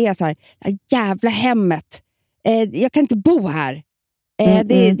är jag så här, jävla hemmet. Jag kan inte bo här.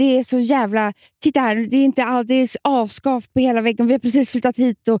 Det är så jävla... Titta här, det är avskavt på hela väggen. Vi har precis flyttat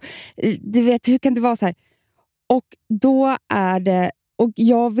hit och du vet, hur kan det vara så här? Och då är det... Och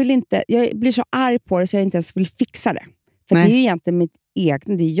jag blir så arg på det så jag inte ens vill fixa det. För det är ju egentligen mitt eget.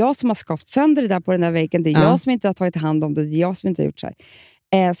 Det är jag som har skavt sönder det där på den där väggen. Det är jag som inte har tagit hand om det. Det är jag som inte har gjort så här.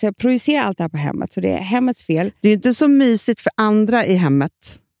 Så jag projicerar allt det här på hemmet. Så det är hemmets fel. Det är inte så mysigt för andra i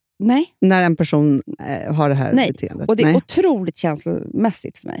hemmet. Nej. När en person har det här beteendet. Och det är otroligt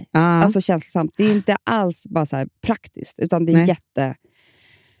känslomässigt för mig. Alltså känslosamt. Det är inte alls bara så här praktiskt. Utan det är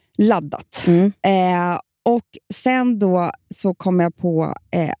jätteladdat. Och sen då så kommer jag på...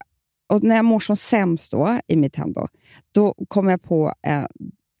 och när jag mår som sämst då, i mitt hem då kommer jag på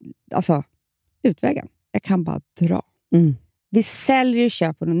utvägen. Jag kan bara dra. Vi säljer och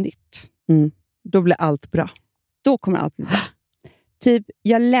köper något nytt. Då blir allt bra. Då kommer allt bli bra. Typ,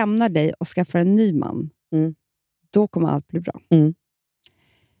 jag lämnar dig och skaffar en ny man. Då kommer allt bli bra.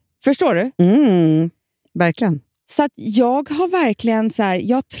 Förstår du? Verkligen. Så att jag har verkligen så här,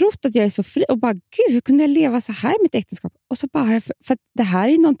 jag har trott att jag är så fri och bara, gud, hur kunde jag leva så här i mitt äktenskap? Och så bara, för att det här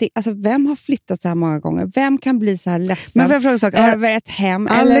är någonting, alltså vem har flyttat så här många gånger? Vem kan bli så här ledsen över ett hem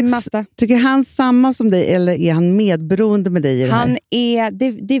Alex, eller en matta? Tycker han samma som dig eller är han medberoende med dig i det här? Han är,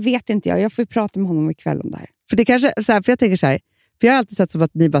 det vet inte jag. Jag får ju prata med honom ikväll om det här. För det kanske, så här, för jag tänker så här, för jag har alltid sett som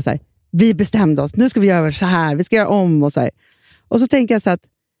att ni bara så här, vi bestämde oss, nu ska vi göra så här, vi ska göra om och så här. Och så tänker jag så att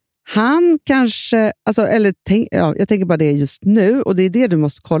han kanske, alltså, jag tänker bara det just nu och det är det du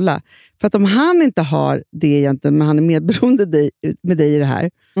måste kolla. För att om han inte har det egentligen, men han är medberoende med dig i det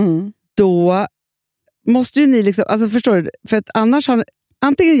här, då måste ju ni liksom, alltså förstår du, för att annars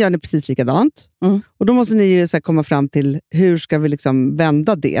antingen gör ni precis likadant och då måste ni ju så här komma fram till hur ska vi liksom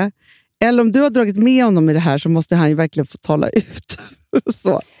vända det. Eller om du har dragit med honom i det här så måste han ju verkligen få tala ut.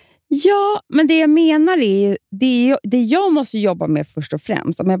 Så. Ja, men det jag menar är det jag måste jobba med först och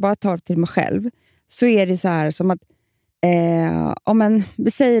främst. Om jag bara tar till mig själv så är det så här som att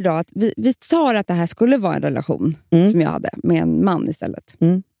vi säger då att vi tar att det här skulle vara en relation som jag hade med en man istället.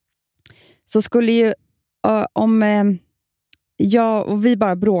 Så skulle ju om jag och vi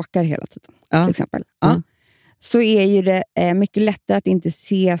bara bråkar hela tiden till exempel. Så är ju det mycket lättare att inte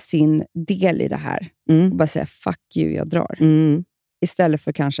se sin del i det här och bara säga fuck you, jag drar. Istället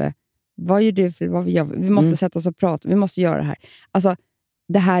för kanske vad gör du för vad vi gör? Vi måste sätta oss och prata, vi måste göra det här. Alltså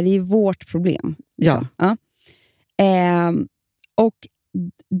det här är ju vårt problem. Liksom. Ja. Och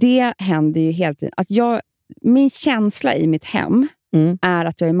det händer ju hela tiden att min känsla i mitt hem är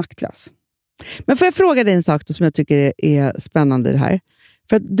att jag är maktlös. Men får jag fråga dig en sak då, som jag tycker är spännande i det här?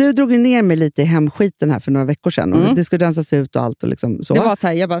 För att du drog ju ner mig lite i hemskiten här för några veckor sedan. Och det skulle rensas ut och allt och liksom så. Det var så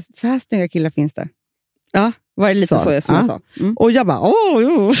här, jag bara, så här snygga killar finns det. Ja. Var det lite så som jag sa? Och jag bara,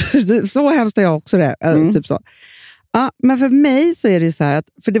 så hemskt är jag också det. Typ så. Ja, men för mig så är det ju så här att,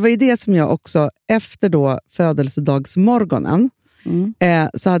 för det var ju det som jag också efter då födelsedagsmorgonen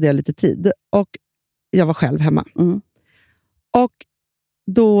så hade jag lite tid och jag var själv hemma. Och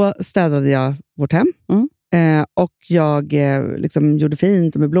då städade jag vårt hem och jag liksom gjorde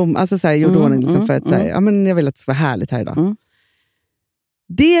fint med blommor, alltså så här, gjorde ordning liksom för att så här, ja, men jag vill att det ska vara härligt här idag.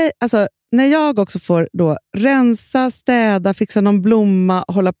 Det, alltså, när jag också får då rensa, städa, fixa någon blomma,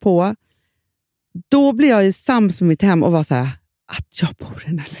 hålla på, då blir jag ju sams med mitt hem och var så här, att jag bor i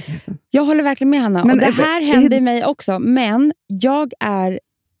den här lägenheten. Jag håller verkligen med Hanna. Men, och det här händer mig också. Men jag är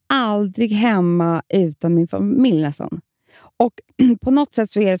aldrig hemma utan min familj nästan. Och på något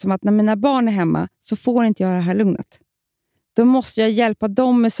sätt så är det som att när mina barn är hemma så får inte jag det här lugnet. Då måste jag hjälpa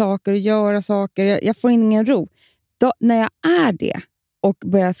dem med saker och göra saker. Jag får ingen ro. Då, när jag är det och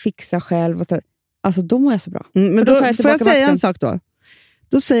börjar fixa själv, och så, alltså då mår jag så bra. Men då får jag säga en sak då?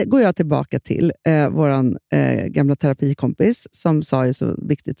 Då går jag tillbaka till våran gamla terapikompis som sa ju så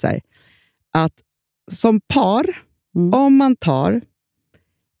viktigt så här, att som par, om man tar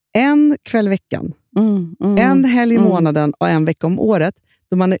en kväll i veckan, en helg i månaden och en vecka om året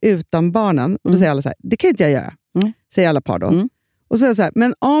då man är utan barnen, och då säger alla så här, det kan inte jag göra, säger alla par då. Och så är det så här,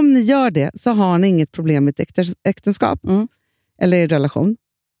 men om ni gör det så har ni inget problem med ett äktenskap eller i relation.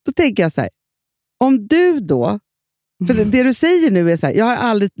 Då tänker jag så här, om du då, för det du säger nu är så här, jag har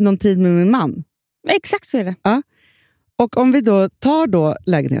aldrig någon tid med min man. Exakt så är det. Ja. Och om vi då tar då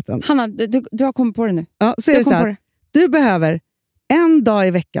lägenheten. Hanna, du har kommit på det nu. Ja, så är det så här, du behöver en dag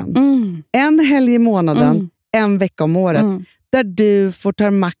i veckan, en helg i månaden, en vecka om året, där du får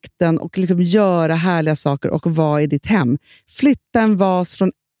ta makten och liksom göra härliga saker och vara i ditt hem. Flytta en vas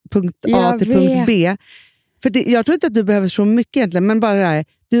från punkt A till punkt B. För jag tror inte att du behöver så mycket egentligen, men bara det här,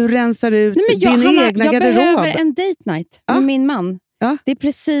 du rensar ut din egna garderob. Jag behöver en date night med min man. Ja. Det är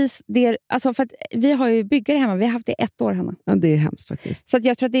precis det, alltså för att vi har ju byggare hemma, vi har haft det 1 år, Hanna. Ja, det är hemskt faktiskt. Så att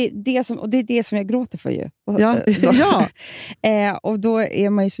jag tror att det är det som, och det är det som jag gråter för ju. Och då är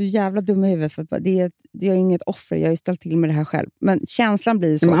man ju så jävla dum i huvudet, för att det är inget offer, jag har ju ställt till med det här själv. Men känslan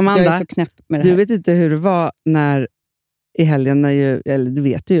blir så, Amanda, jag är så knäpp med det här. Du vet inte hur det var när i helgen, eller du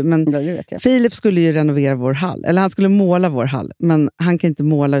vet ju, men det vet jag. Filip skulle ju renovera vår hall, eller han skulle måla vår hall, men han kan inte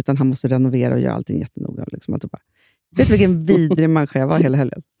måla utan han måste renovera och göra allting jättenoga. Liksom, att bara, vet du vilken vidrig människa jag var hela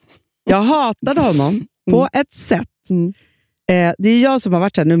helgen? Jag hatade honom på ett sätt. Det är jag som har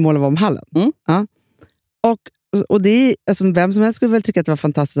varit här, nu målar vi om hallen. Ja. Och det är, alltså, vem som helst skulle väl tycka att det var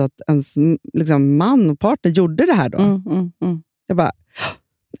fantastiskt att ens liksom, man och partner gjorde det här då. Jag bara,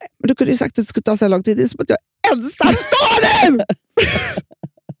 nej, men du kunde ju sagt att det skulle ta så lång tid. Det är som att jag ensamstående!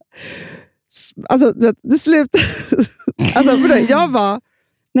 Alltså, det slutade... alltså, jag var...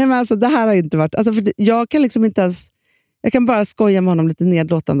 Nej, men alltså, det här har inte varit... Alltså, för jag kan liksom inte ens... Jag kan bara skoja med honom lite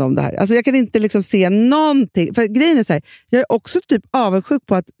nedlåtande om det här. Alltså, jag kan inte liksom se någonting... För grejen är så här, jag är också typ avundsjuk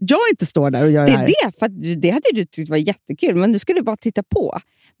på att jag inte står där och gör det här. Det är det, för det hade du tyckt var jättekul. Men du skulle bara titta på.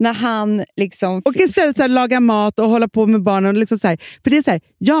 När han liksom... Och istället så här, laga mat och hålla på med barnen. Och liksom så här, för det är så här,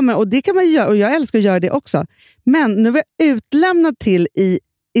 ja, men, och det kan man göra. Och jag älskar att göra det också. Men nu var jag utlämnad till i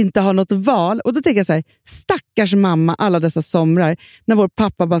inte ha något val. Och då tänker jag så här, stackars mamma alla dessa somrar när vår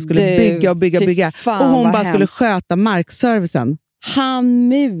pappa bara skulle bygga. Och hon bara skulle sköta markservicen. Han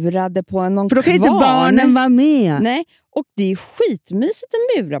murade på någon kvarn. För då kan inte barnen vara med. Nej, och det är skitmysigt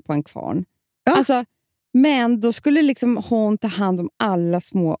att mura på en kvarn. Ja. Alltså, men då skulle liksom hon ta hand om alla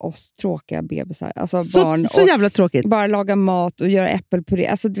små oss tråkiga bebisar. Alltså barn. Så jävla tråkigt. Bara laga mat och göra äppelpuré.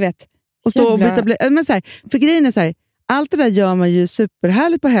 Alltså du vet. Och stå och byta men så här, för grejen är så här, allt det där gör man ju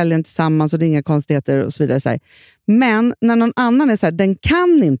superhärligt på helgen tillsammans och det är inga konstigheter och så vidare. Så här. Men när någon annan är så här, den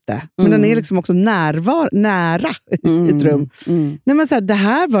kan inte, men den är liksom också nära i ett rum. Nej, men så här, det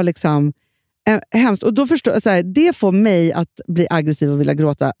här var liksom hemskt. Och då förstår så här, det får mig att bli aggressiv och vilja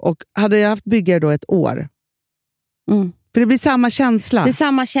gråta. Och hade jag haft byggare då ett år. För det blir samma känsla. Det är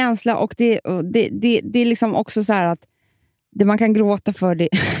samma känsla och det är liksom också så här att det man kan gråta för det.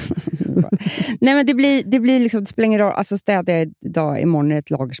 Nej, men det blir liksom, det spelar ingen roll. Alltså städar jag idag, imorgon är ett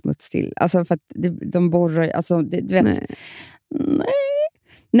lager smuts till. Alltså för att de borrar, alltså du vet.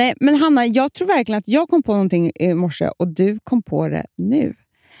 Nej, men Hanna, jag tror verkligen att jag kom på någonting i morse och du kom på det nu.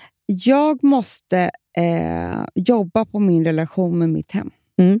 Jag måste jobba på min relation med mitt hem.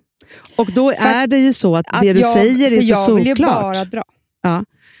 Och då är det ju så att det du säger är så jag vill ju solklart. Bara dra. Ja.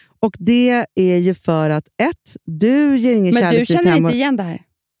 Och det är ju för att du ger ingen kärlek. Men du känner inte igen det här?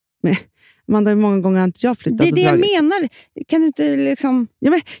 Men Amanda, hur många gånger har inte jag flyttat? Det är det jag menar. Kan du inte liksom...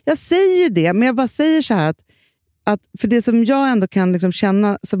 Ja, men jag säger ju det, men jag bara säger så här att för det som jag ändå kan liksom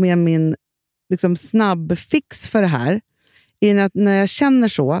känna som är min liksom snabbfix för det här är att när jag känner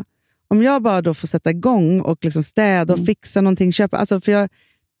så, om jag bara då får sätta igång och liksom städa och fixa någonting, köpa, alltså för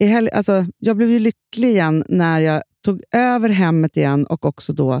jag blev ju lycklig igen när jag tog över hemmet igen och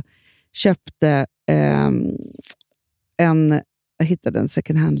också då köpte jag hittade en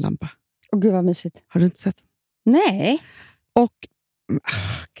second hand-lampa. Åh gud vad mysigt. Har du inte sett den? Nej. Och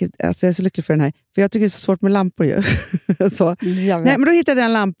gud, alltså jag är så lycklig för den här. För jag tycker det är så svårt med lampor ju. Så. Nej, men då hittade jag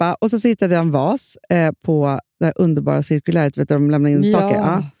en lampa och så hittade jag en vas på det här underbara cirkuläret. Vet du, de lämnar in saker.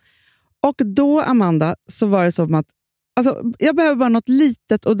 Ja. Och då, Amanda, så var det som att alltså, jag behöver bara något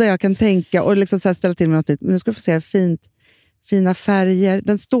litet och där jag kan tänka och liksom så här ställa till med något nytt. Men nu ska du få se fina färger.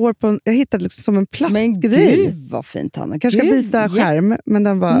 Den står på jag hittade liksom som en plastgrej. Men gud vad fint, Hanna. Kanske ska byta skärm, men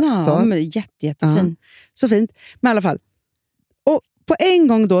den var så. Men jättefin. Så fint. Men i alla fall. Och på en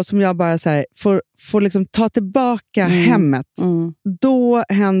gång då som jag bara så här får liksom ta tillbaka hemmet. Då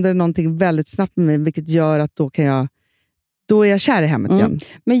händer någonting väldigt snabbt med mig, vilket gör att då är jag kär i hemmet igen.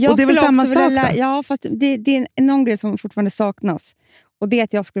 Men jag och det är väl samma sak då? Ja, fast det är någon grej som fortfarande saknas. Och det är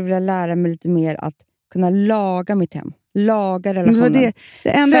att jag skulle vilja lära mig lite mer att kunna laga mitt hem. Laga relationen. Det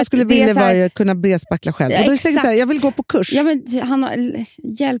enda jag skulle vilja var att kunna brespackla själv. Och då exakt. Så här, jag vill gå på kurs. Ja, men Hanna,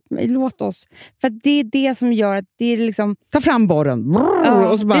 hjälp mig, låt oss. För det är det som gör att det är liksom... Ta fram borren.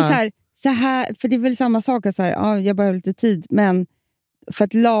 Och så bara... Det är så här, för det är väl samma sak. Att så här, jag behöver lite tid, men för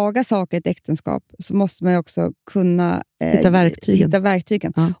att laga saker i ett äktenskap så måste man ju också kunna hitta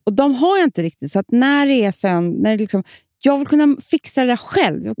verktygen. Ja. Och de har jag inte riktigt. Så att när det är när det liksom... Jag vill kunna fixa det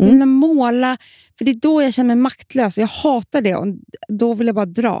själv. Jag vill kunna måla. För det är då jag känner mig maktlös. Och jag hatar det. Och då vill jag bara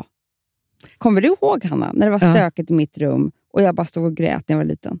dra. Kommer du ihåg, Hanna? När det var stökigt i mitt rum. Och jag bara stod och grät när jag var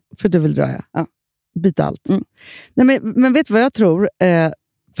liten. För du vill dra, ja. Byta allt. Nej, men vet du vad jag tror?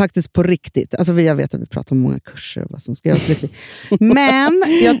 Faktiskt på riktigt. Alltså jag vet att vi pratar om många kurser. Och vad som ska göras. Men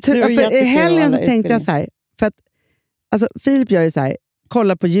jag tror, i helgen så tänkte jag så här. För att alltså, Filip gör ju så här.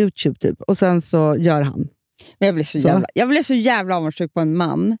 Kollar på YouTube typ. Och sen så gör han. Men jag blev så jävla avundsjuk på en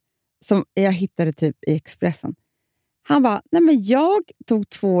man som jag hittade typ i Expressen. Han bara, nej men jag tog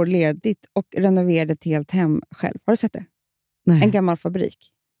 2 år ledigt och renoverade ett helt hem själv. Har du sett det? Nej. En gammal fabrik.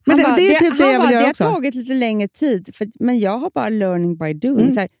 Men det är typ det jag vill göra också. Det har tagit lite längre tid, men jag har bara learning by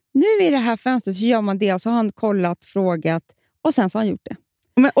doing. Så här, nu är det här fönstret så gör man det och så har han kollat, frågat och sen så har han gjort det.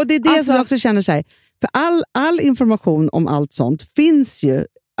 Och det är det som jag också känner så här, för all information om allt sånt finns ju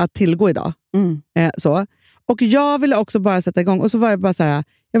att tillgå idag. Så. Och jag ville också bara sätta igång. Och så var det bara så här,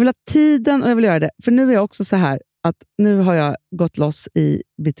 jag vill ha tiden och jag vill göra det. För nu är jag också så här, att nu har jag gått loss i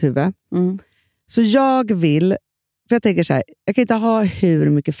mitt huvud. Så jag vill, för jag tänker så här, jag kan inte ha hur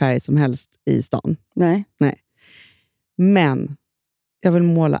mycket färg som helst i stan. Nej. Men jag vill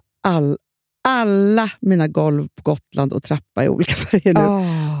måla alla mina golv på Gotland och trappa i olika färger nu.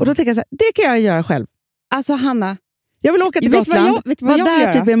 Och då tänker jag så här, det kan jag göra själv. Alltså Hanna, jag vill åka till Gotland, vara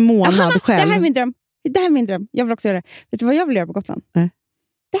där typ en månad själv. Det här är min dröm. Det här är min dröm. Jag vill också göra det. Vet du vad jag vill göra på Gotland?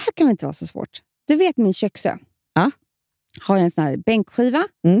 Det här kan väl inte vara så svårt. Du vet min köksö. Ja. Har jag en sån här bänkskiva.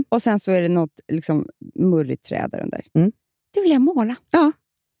 Och sen så är det något liksom murrigt träd där under. Det vill jag måla. Ja.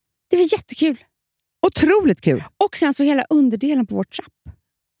 Det är jättekul. Otroligt kul. Och sen så hela underdelen på vår trapp.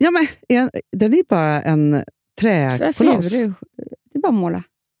 Ja, men den är bara en träkoloss. Det är bara att måla.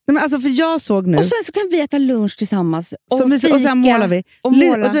 Nej, men alltså för jag såg nu... Och sen så kan vi äta lunch tillsammans. Och sen målar vi. Och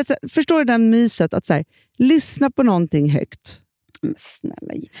måla. Och du vet, förstår du den myset att säga, lyssna på någonting högt. Men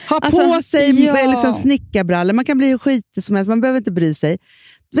snälla. Ha på sig liksom snickarbrallor. Man kan bli skitig som helst. Man behöver inte bry sig.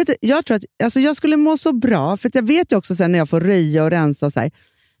 Vet du, jag tror att alltså, jag skulle må så bra. För att jag vet ju också sen när jag får röja och rensa och så här.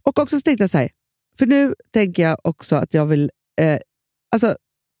 Och också så tänkte jag så här. För nu tänker jag också att jag vill... alltså,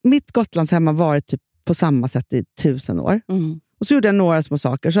 mitt Gotlandshem har varit typ på samma sätt i 1000 år. Och så gjorde jag några små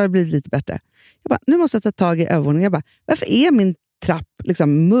saker, så har det blivit lite bättre. Jag bara, nu måste jag ta tag i övervåningen. Jag bara, varför är min trapp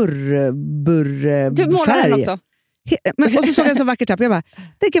liksom murrburr-färg? Du målar den också. Men, och så såg jag en så vacker trapp. Jag bara,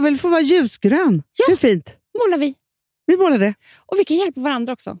 det kan väl få vara ljusgrön? Ja, hur fint? Målar vi. Vi målar det. Och vi kan hjälpa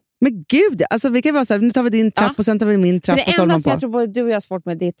varandra också. Men gud, alltså vi kan vara så här, nu tar vi din trapp och sen tar vi min trapp. För det enda som jag tror både du och jag har svårt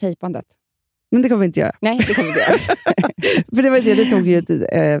med, det är tejpandet. Men det kommer vi inte göra. Nej, det kommer vi inte göra. För det tog ju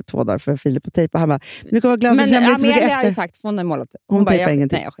 2 dagar för Filip att tejpa. Han bara, nu kommer jag glömma men efter. Jag har ju sagt, hon har målat. Hon tejpar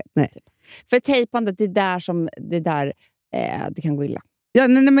ingenting. Nej. För tejpandet, det är där det kan gå illa. Ja,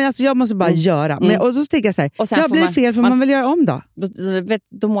 nej, men alltså jag måste bara göra. Men, och så tänker jag så här, blir det fel för man vill göra om då?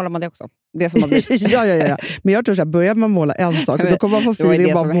 Då målar man det också. Det som man ja. Men jag tror så här, börjar man måla en sak, då kommer man få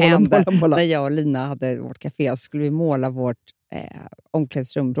feeling bara måla. När jag och Lina hade vårt café så skulle vi måla vårt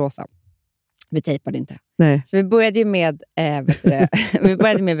omklädningsrum rosa. Vi tejpade inte. Nej. Så vi började ju med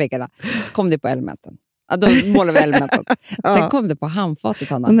väggarna. Så kom det på elementen. Ja, då målade vi elementen. Sen kom det på handfatet,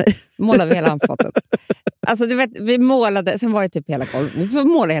 Hanna. Målade vi hela handfatet. Alltså du vet, vi målade, sen var det typ hela golvet. Vi får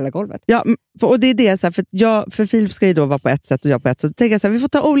måla hela golvet. Ja, och det är det så här, för Filip ska ju då vara på ett sätt och jag på ett sätt. Så tänker jag så här, vi får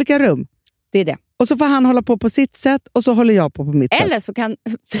ta olika rum. Det är det. Och så får han hålla på sitt sätt och så håller jag på mitt sätt. Eller så kan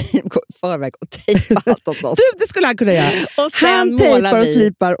Filip gå i förväg och tejpa allt åt oss. Det skulle han kunna göra. Och sen han tejpar och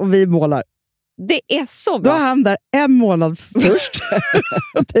slipar och vi målar. Det är så bra. Då är han där 1 månad först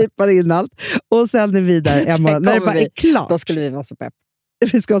och tejpar in allt. Och sen är vi där 1 månad. När det bara är klart. Då skulle vi vara så pepp.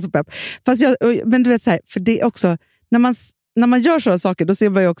 Vi ska vara så pepp. Men du vet så här, för det är också, när man gör sådana saker, då ser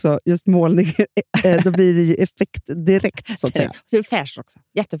man ju också just målning, då blir det ju effekt direkt så att säga. Det är fräscht också,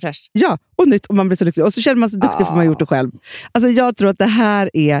 jättefräscht. Ja, och nytt och man blir så lycklig. Och så känner man sig duktig för man har gjort det själv. Alltså jag tror att det här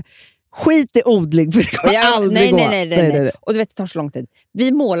är skit i odling, för det kommer aldrig gå. Nej. Och du vet, det tar så lång tid.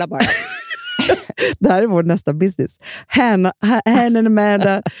 Vi målar bara. Det här är vår nästa business. Härnen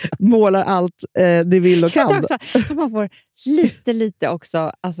med målar allt ni vill och kan. Man får lite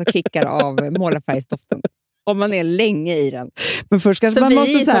också alltså kickar av målarfärgsdoften. Om man är länge i den. Men först kanske så man vi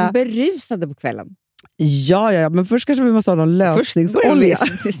måste är säga, som berusade på kvällen. Ja, men först kanske vi måste ha någon lösningsolja.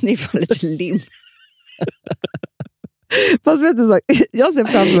 Först sniffa lite lim. Fast vet du så, jag ser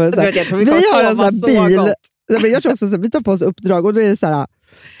framför mig så här, vi har en sån här bil. Men jag tror också så här, vi tar på oss uppdrag och då är det så här,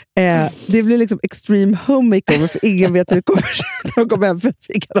 det blir liksom extreme home makeover för ingen vet hur det kommer se ut när de kommer hem för att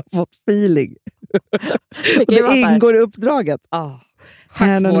vi kan ha fått feeling. Och det ingår i uppdraget.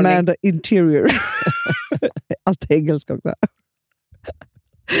 Hand and man the interior. Allt engelska också.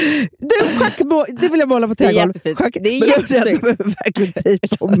 Du, det vill jag måla på trädgården. Det är jättefint. Det är jättefint. Jag behöver verkligen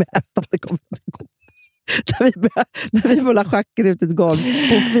tejpa och mäta. Det kommer inte gå. När vi målar schacker ut ett golv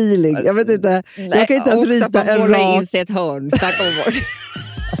på feeling. Jag vet inte. Nej, jag kan inte ens rita en rak. In sig ett hörn. Snacka om oss.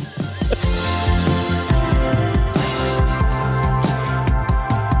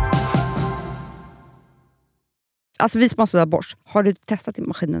 Alltså vi måste ha borst. Har du testat i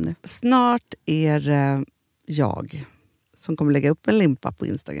maskinen nu? Snart är jag som kommer lägga upp en limpa på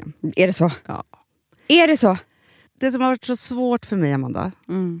Instagram. Är det så? Ja. Är det så? Det som har varit så svårt för mig, Amanda,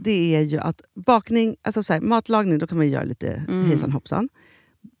 det är ju att bakning, alltså så här, matlagning, då kan man göra lite hejsan hoppsan.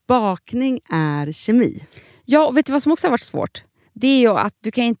 Bakning är kemi. Ja, och vet du vad som också har varit svårt? Det är ju att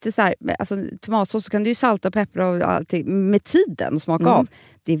du kan inte så här, alltså tomatsås så kan du ju salta och peppra och allting med tiden och smaka av.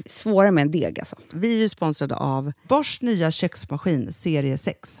 Det är svårare med en deg alltså. Vi är ju sponsrade av Boschs nya köksmaskin serie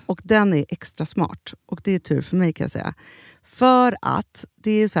 6. Och den är extra smart. Och det är tur för mig kan jag säga. För att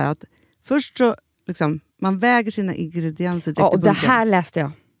det är så här att först så liksom, man väger sina ingredienser. Ja, och det här läste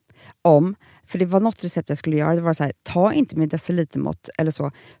jag om. För det var något recept jag skulle göra. Det var så här, ta inte med decilitermått eller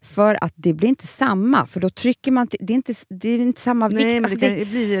så. För att det blir inte samma. För då trycker man... Det är inte samma vikt. Nej, men alltså det kan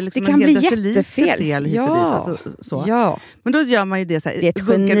bli liksom det kan bli jättefel hit och dit. Alltså, så. Ja. Men då gör man ju det så här. Det är ett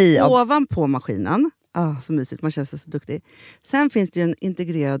geni ovanpå maskinen. Så mysigt, man känns så duktig. Sen finns det ju en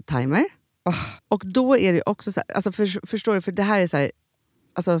integrerad timer. Och då är det också så här... Alltså förstår du? För det här är så här...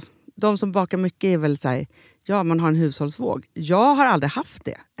 Alltså, de som bakar mycket är väl så här, ja, man har en hushållsvåg. Jag har aldrig haft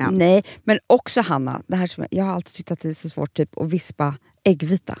det än. Nej, men också Hanna, det här som jag har alltid tyckt att det är så svårt typ att vispa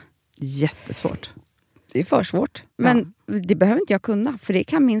äggvita. Jättesvårt. Det är för svårt. Men det behöver inte jag kunna, för det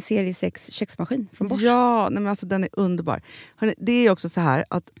kan min serie 6 köksmaskin från Bosch. Ja, nej, men alltså den är underbar. Hörrni, det är också så här,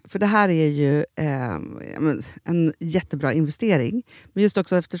 att, för det här är ju en jättebra investering. Men just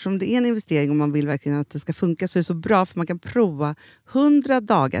också eftersom det är en investering och man vill verkligen att det ska funka, så är det så bra för man kan prova 100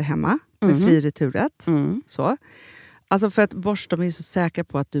 dagar hemma med fri returrätt. Så. Alltså för att Bosch, de är så säkra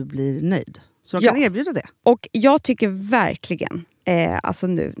på att du blir nöjd. Så de kan erbjuda det. Och jag tycker verkligen, alltså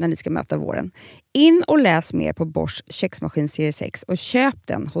nu när ni ska möta våren, in och läs mer på Bosch köksmaskin serie 6 och köp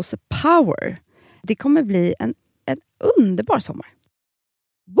den hos Power. Det kommer bli en underbar sommar.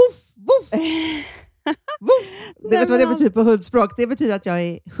 Woof, woof. Vet du vad det betyder på hundspråk? Det betyder att jag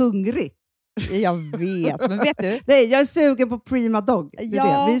är hungrig. Jag vet, men vet du? Nej, jag är sugen på Prima Dog.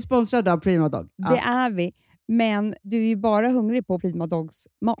 Ja. Vi är sponsrade av Prima Dog. Det är vi. Men du är ju bara hungrig på Prima Dogs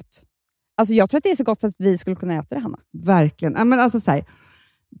mat. Alltså jag tror att det är så gott så att vi skulle kunna äta det, Hanna. Verkligen. Ja, men alltså så här,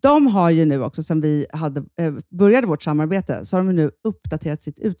 de har ju nu också, sen vi började vårt samarbete, så har de nu uppdaterat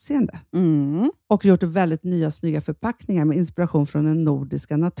sitt utseende. Och gjort väldigt nya snygga förpackningar med inspiration från den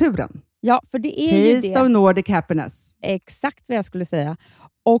nordiska naturen. Ja, för det är ju det. Taste of Nordic happiness. Exakt vad jag skulle säga.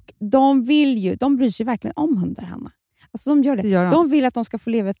 Och de bryr sig verkligen om hundar, Hanna. Alltså de gör det. De vill att de ska få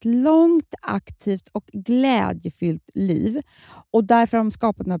leva ett långt, aktivt och glädjefyllt liv. Och därför har de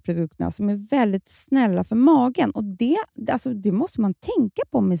skapat de här produkterna som är väldigt snälla för magen. Och det måste man tänka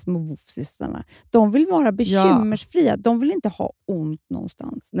på med små woofsisarna. De vill vara bekymmersfria. De vill inte ha ont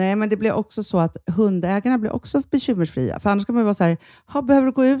någonstans. Nej, men det blir också så att hundägarna blir också bekymmersfria. För annars kan man vara så här, behöver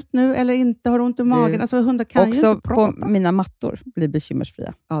du gå ut nu eller inte? Har du ont i magen? Alltså hundar kan också ju inte prata. På mina mattor blir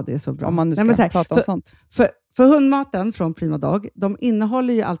bekymmersfria. Ja, det är så bra. Om man nu ska prata om sånt. För hundmaten från Prima Dog, de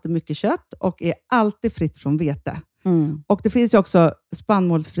innehåller ju alltid mycket kött och är alltid fritt från vete. Och det finns ju också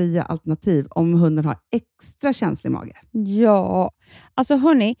spannmålsfria alternativ om hunden har extra känslig mage. Ja, alltså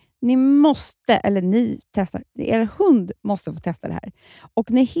hörni, ni testar. Er hund måste få testa det här.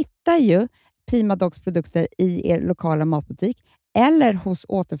 Och ni hittar ju Prima Dogs produkter i er lokala matbutik eller hos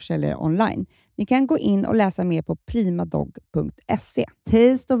återförsäljare online. Ni kan gå in och läsa mer på primadog.se.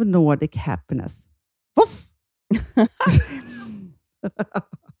 Taste of Nordic happiness. Voff!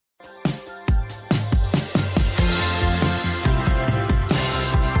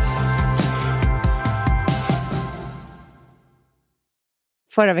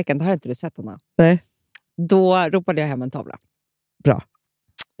 Förra veckan, har inte du sett henne? Nej. Då ropade jag hem en tavla. Bra.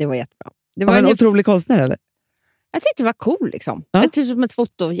 Det var jättebra. Det var en otrolig konstnär, eller? Jag tyckte det var cool liksom. Ja. Typ som ett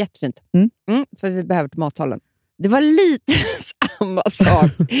foto, jättefint. För vi behöver till matsalen. Det var lite samma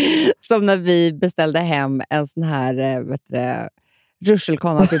sak som när vi beställde hem en sån här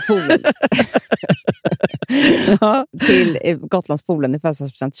rutschkana till poolen. Till Gotlandspoolen i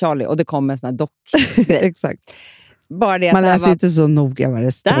födelsedagspresent Charlie. Och det kom en sån här dockgrej. Exakt. Bara det man läser inte så noga vad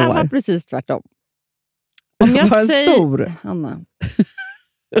det står. Det här var precis tvärtom. Om jag var säger... stor? Anna.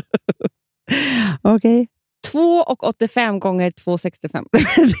 Okej. 2,85 gånger 2,65.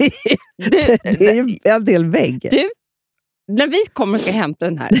 Det är ju en del vägg. Du, när vi kommer ska hämta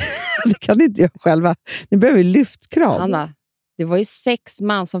den här. Det kan ni inte göra själva. Ni behöver ju lyftkrav. Anna, det var ju 6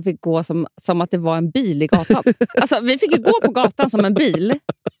 man som fick gå som att det var en bil i gatan. Alltså, vi fick ju gå på gatan som en bil.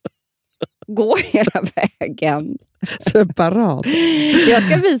 Gå hela vägen. Separat. Jag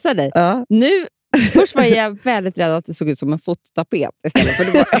ska visa dig. Ja. Nu, först var jag väldigt rädd att det såg ut som en fototapet istället. För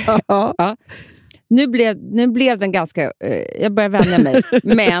det var, ja. Nu blev den ganska... jag började vänja mig.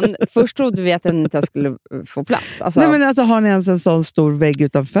 Men först trodde vi att den inte skulle få plats. Alltså, nej, men alltså, har ni ens en sån stor vägg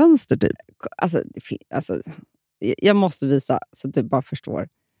utan fönster typ? Alltså, jag måste visa så att du bara förstår.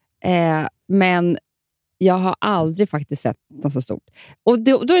 Men jag har aldrig faktiskt sett något så stort. Och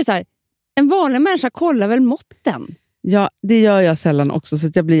då är det så här, en vanlig människa kollar väl måtten? Ja, det gör jag sällan också. Så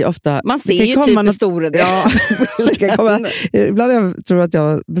att jag blir ofta... Man ser ju typ en stor... Ja, ibland jag tror att jag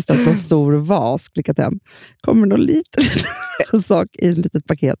har beställt en stor vas, klickat hem. Kommer någon liten sak i ett litet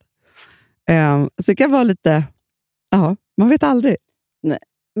paket. Så det kan vara lite... Ja, man vet aldrig. Nej,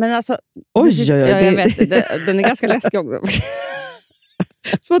 men alltså... Oj. Jag vet, den är ganska läskig också.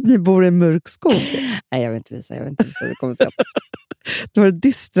 Som att ni bor i en mörk skog. Nej, jag vet inte visa. Det kommer inte. Det var det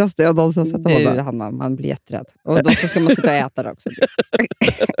dystraste jag någonsin sett av honom. Hanna, man blir jätterädd. Och då så ska man sitta och äta det också.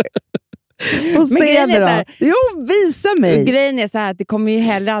 Och se det då. Här, jo, visa mig. Grejen är så här att det kommer ju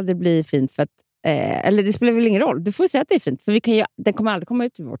heller aldrig bli fint för att, eller det spelar väl ingen roll. Du får säga att det är fint. För den kommer aldrig komma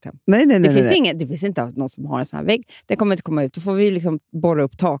ut i vårt hem. Nej. Det finns inte någon som har en sån här vägg. Den kommer inte komma ut. Då får vi liksom borra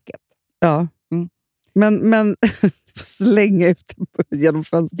upp taket. Ja. Men du får slänga ut genom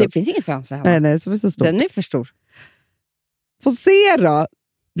fönstret. Det finns ingen fönster här. Nej, så är det så stort. Den är för stor. Få se då!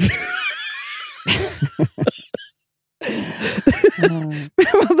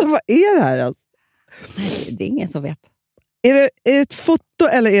 Men vad är det här alltså? Nej, det är ingen som vet. Är det ett foto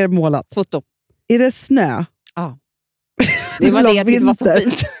eller är det målat? Foto. Är det snö? Ja. Det var det jag tyckte var så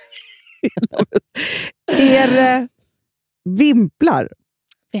fint. Är det vimplar?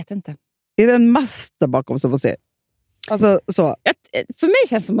 Vet inte. Är det en mast där bakom som man ser? Alltså så. För mig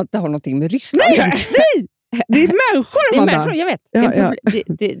känns det som att det har någonting med Ryssland. Nej! Det är människor, Amanda. Det är människor, jag vet.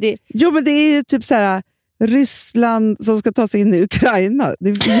 Ja. Jo, men det är ju typ så här Ryssland som ska ta sig in i Ukraina. Det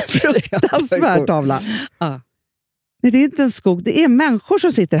är en fruktansvärd tavla. Ja. Nej, det är inte en skog. Det är människor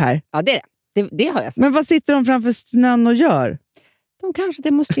som sitter här. Ja, det är det. Det har jag sett. Men vad sitter de framför snön och gör? De kanske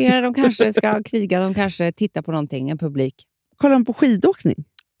demonstrerar, de kanske ska kriga, de kanske tittar på någonting, en publik. Kollar de på skidåkning?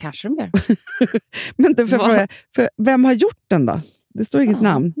 Kanske de gör. Men du, för vem har gjort den då? Det står inget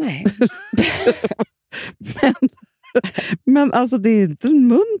namn. Nej. men alltså det är inte en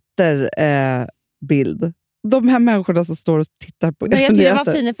munter bild. De här människorna som står och tittar på. Men jag tycker det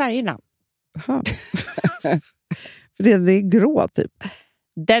var fina färgerna. För det är grå typ.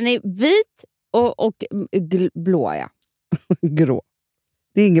 Den är vit och blå, ja. Grå.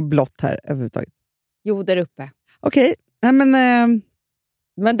 Det är inget blått här överhuvudtaget. Jo, där uppe. Okej.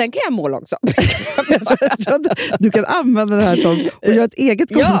 Men den kan jag måla också. Du kan använda det här som och göra ett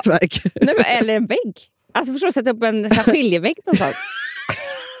eget konstverk. Nej, eller en vägg. Alltså förstår du, sätta upp en skiljevägg någonstans.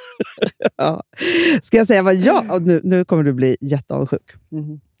 Ja. Ska jag säga vad jag... Nu kommer du bli jätteavundsjuk.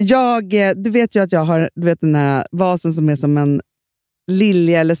 Du vet ju att jag har den här vasen som är som en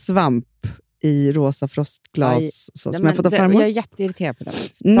lilja eller svamp i rosa frostglas. Som jag fått av farmor. Jag är jätteirriterad på den.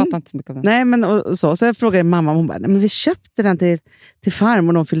 Prata inte så mycket om den. Nej, men så jag frågade mamma, hon bara, men vi köpte den till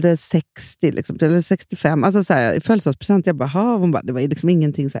farmor, de fyllde 60 liksom, eller 65. Alltså så här, i födelsedagspresent. Jag bara, hon bara, det var liksom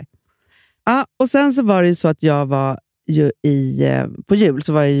ingenting så här. Ja, och sen så var det ju så att jag var ju på jul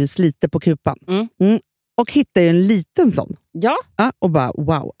så var jag ju slite på kupan. Och hittade ju en liten sån. Ja. Och bara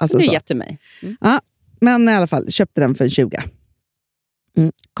wow. Alltså, du gett mig. Ja, men i alla fall köpte den för 20.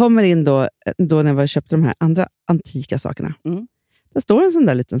 Kommer in då när jag köpte de här andra antika sakerna. Där står en sån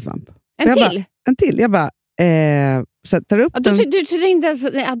där liten svamp. En till. Jag bara sätter upp den. Du ringde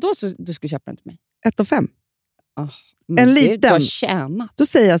då så du skulle köpa den till mig. 1 5. En liten. Du har tjänat. Då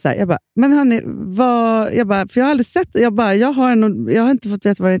säger jag så här, jag bara, men hörni, för jag har aldrig sett, jag har inte fått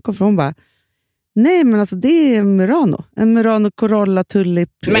veta var den kom från. Hon bara, nej men alltså det är Murano. En Murano Corolla Tulip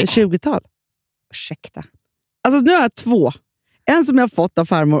 20-tal. Ursäkta. Alltså nu har jag 2. En som jag har fått av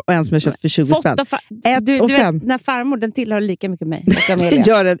farmor och en som jag köpt för 20 spänn. 1 och 5. När farmor, den tillhör lika mycket mig. Det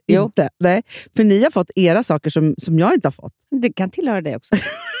gör den inte. Nej. För ni har fått era saker som jag inte har fått. Det kan tillhöra dig också.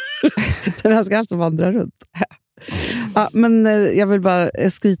 Den här ska alltså vandra runt. Ja, men jag vill bara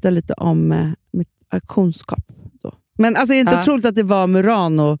skryta lite om mitt auktionsskap då. Men alltså är det inte otroligt att det var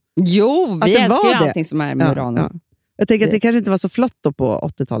Murano? Jo, vi älskar ju allting som är Murano. Ja. Jag tänker att det kanske inte var så flott då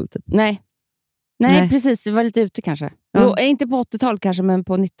på 80-talet typ. Nej, precis. Det var lite ute kanske. Jo, inte på 80-talet kanske, men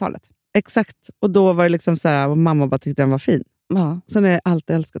på 90-talet. Exakt. Och då var det liksom så här, och mamma bara tyckte den var fin. Ja. Sen har jag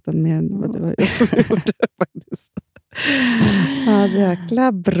alltid älskat den mer än vad du har gjort faktiskt. Ja,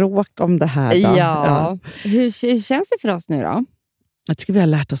 jäkla bråk om det här då. Ja. Hur känns det för oss nu då? Jag tycker vi har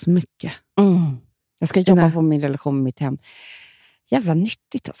lärt oss mycket. Jag ska jobba på min relation med mitt hem. Jävla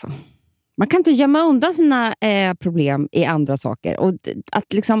nyttigt alltså. Man kan inte gömma undan sina problem i andra saker. Och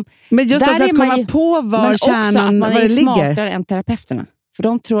att liksom, men just alltså att komma på var kärnan, var det ligger. Men också att man är smartare än terapeuterna. För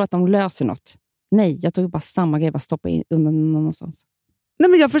de tror att de löser något. Nej, jag tog bara samma grej, bara stoppa in undan någonstans. Nej,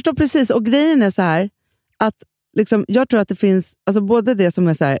 men jag förstår precis. Och grejen är så här, att liksom, jag tror att det finns, alltså både det som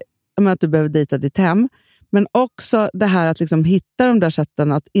är så här, att du behöver dejta ditt hem, men också det här att liksom hitta de där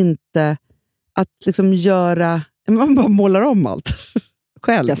sätten att inte, att liksom göra, man bara målar om allt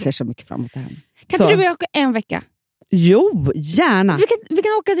själv. Jag ser så mycket fram emot det här. Kan inte du åka en vecka? Jo, gärna. Vi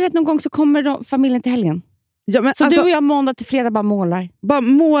kan åka, du vet, någon gång så kommer familjen till helgen. Ja, men så alltså, du och jag måndag till fredag bara målar. Bara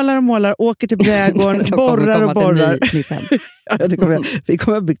målar, åker till brädgården, borrar och borrar. Vi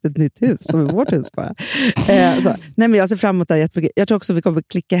kommer ha byggt ett nytt hus, som är vårt hus bara. Nej, men jag ser fram emot det jättemycket. Jag tror också vi kommer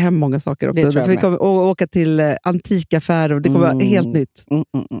klicka hem många saker också. För vi kommer åka till antikaffärer och det kommer vara helt nytt.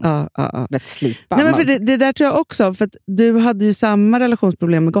 Ja. Nej, men för det där tror jag också, för att du hade ju samma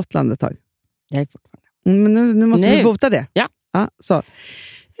relationsproblem med Gotland ett tag. Jag är fortfarande. Men nu måste vi bota det. Ja. Så.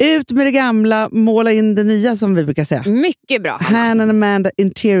 Ut med det gamla, måla in det nya som vi brukar säga. Mycket bra. Hannah and Amanda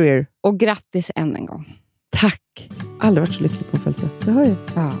Interior. Och grattis än en gång. Tack. Aldrig varit så lycklig på en födelse. Det har jag.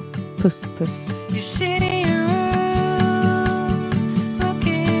 Ja. Puss. Saturday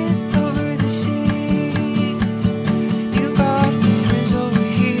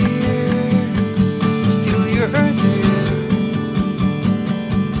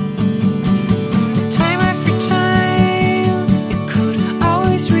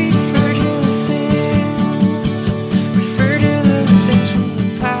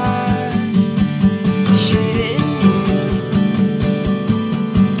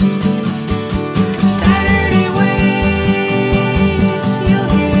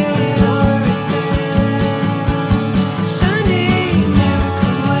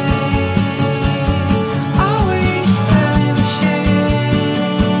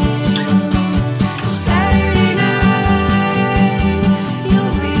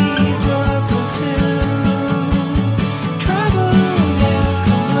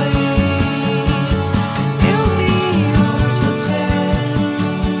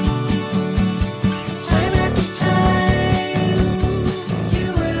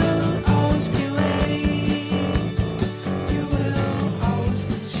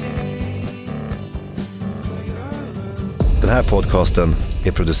Den här podcasten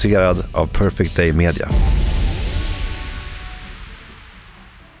är producerad av Perfect Day Media.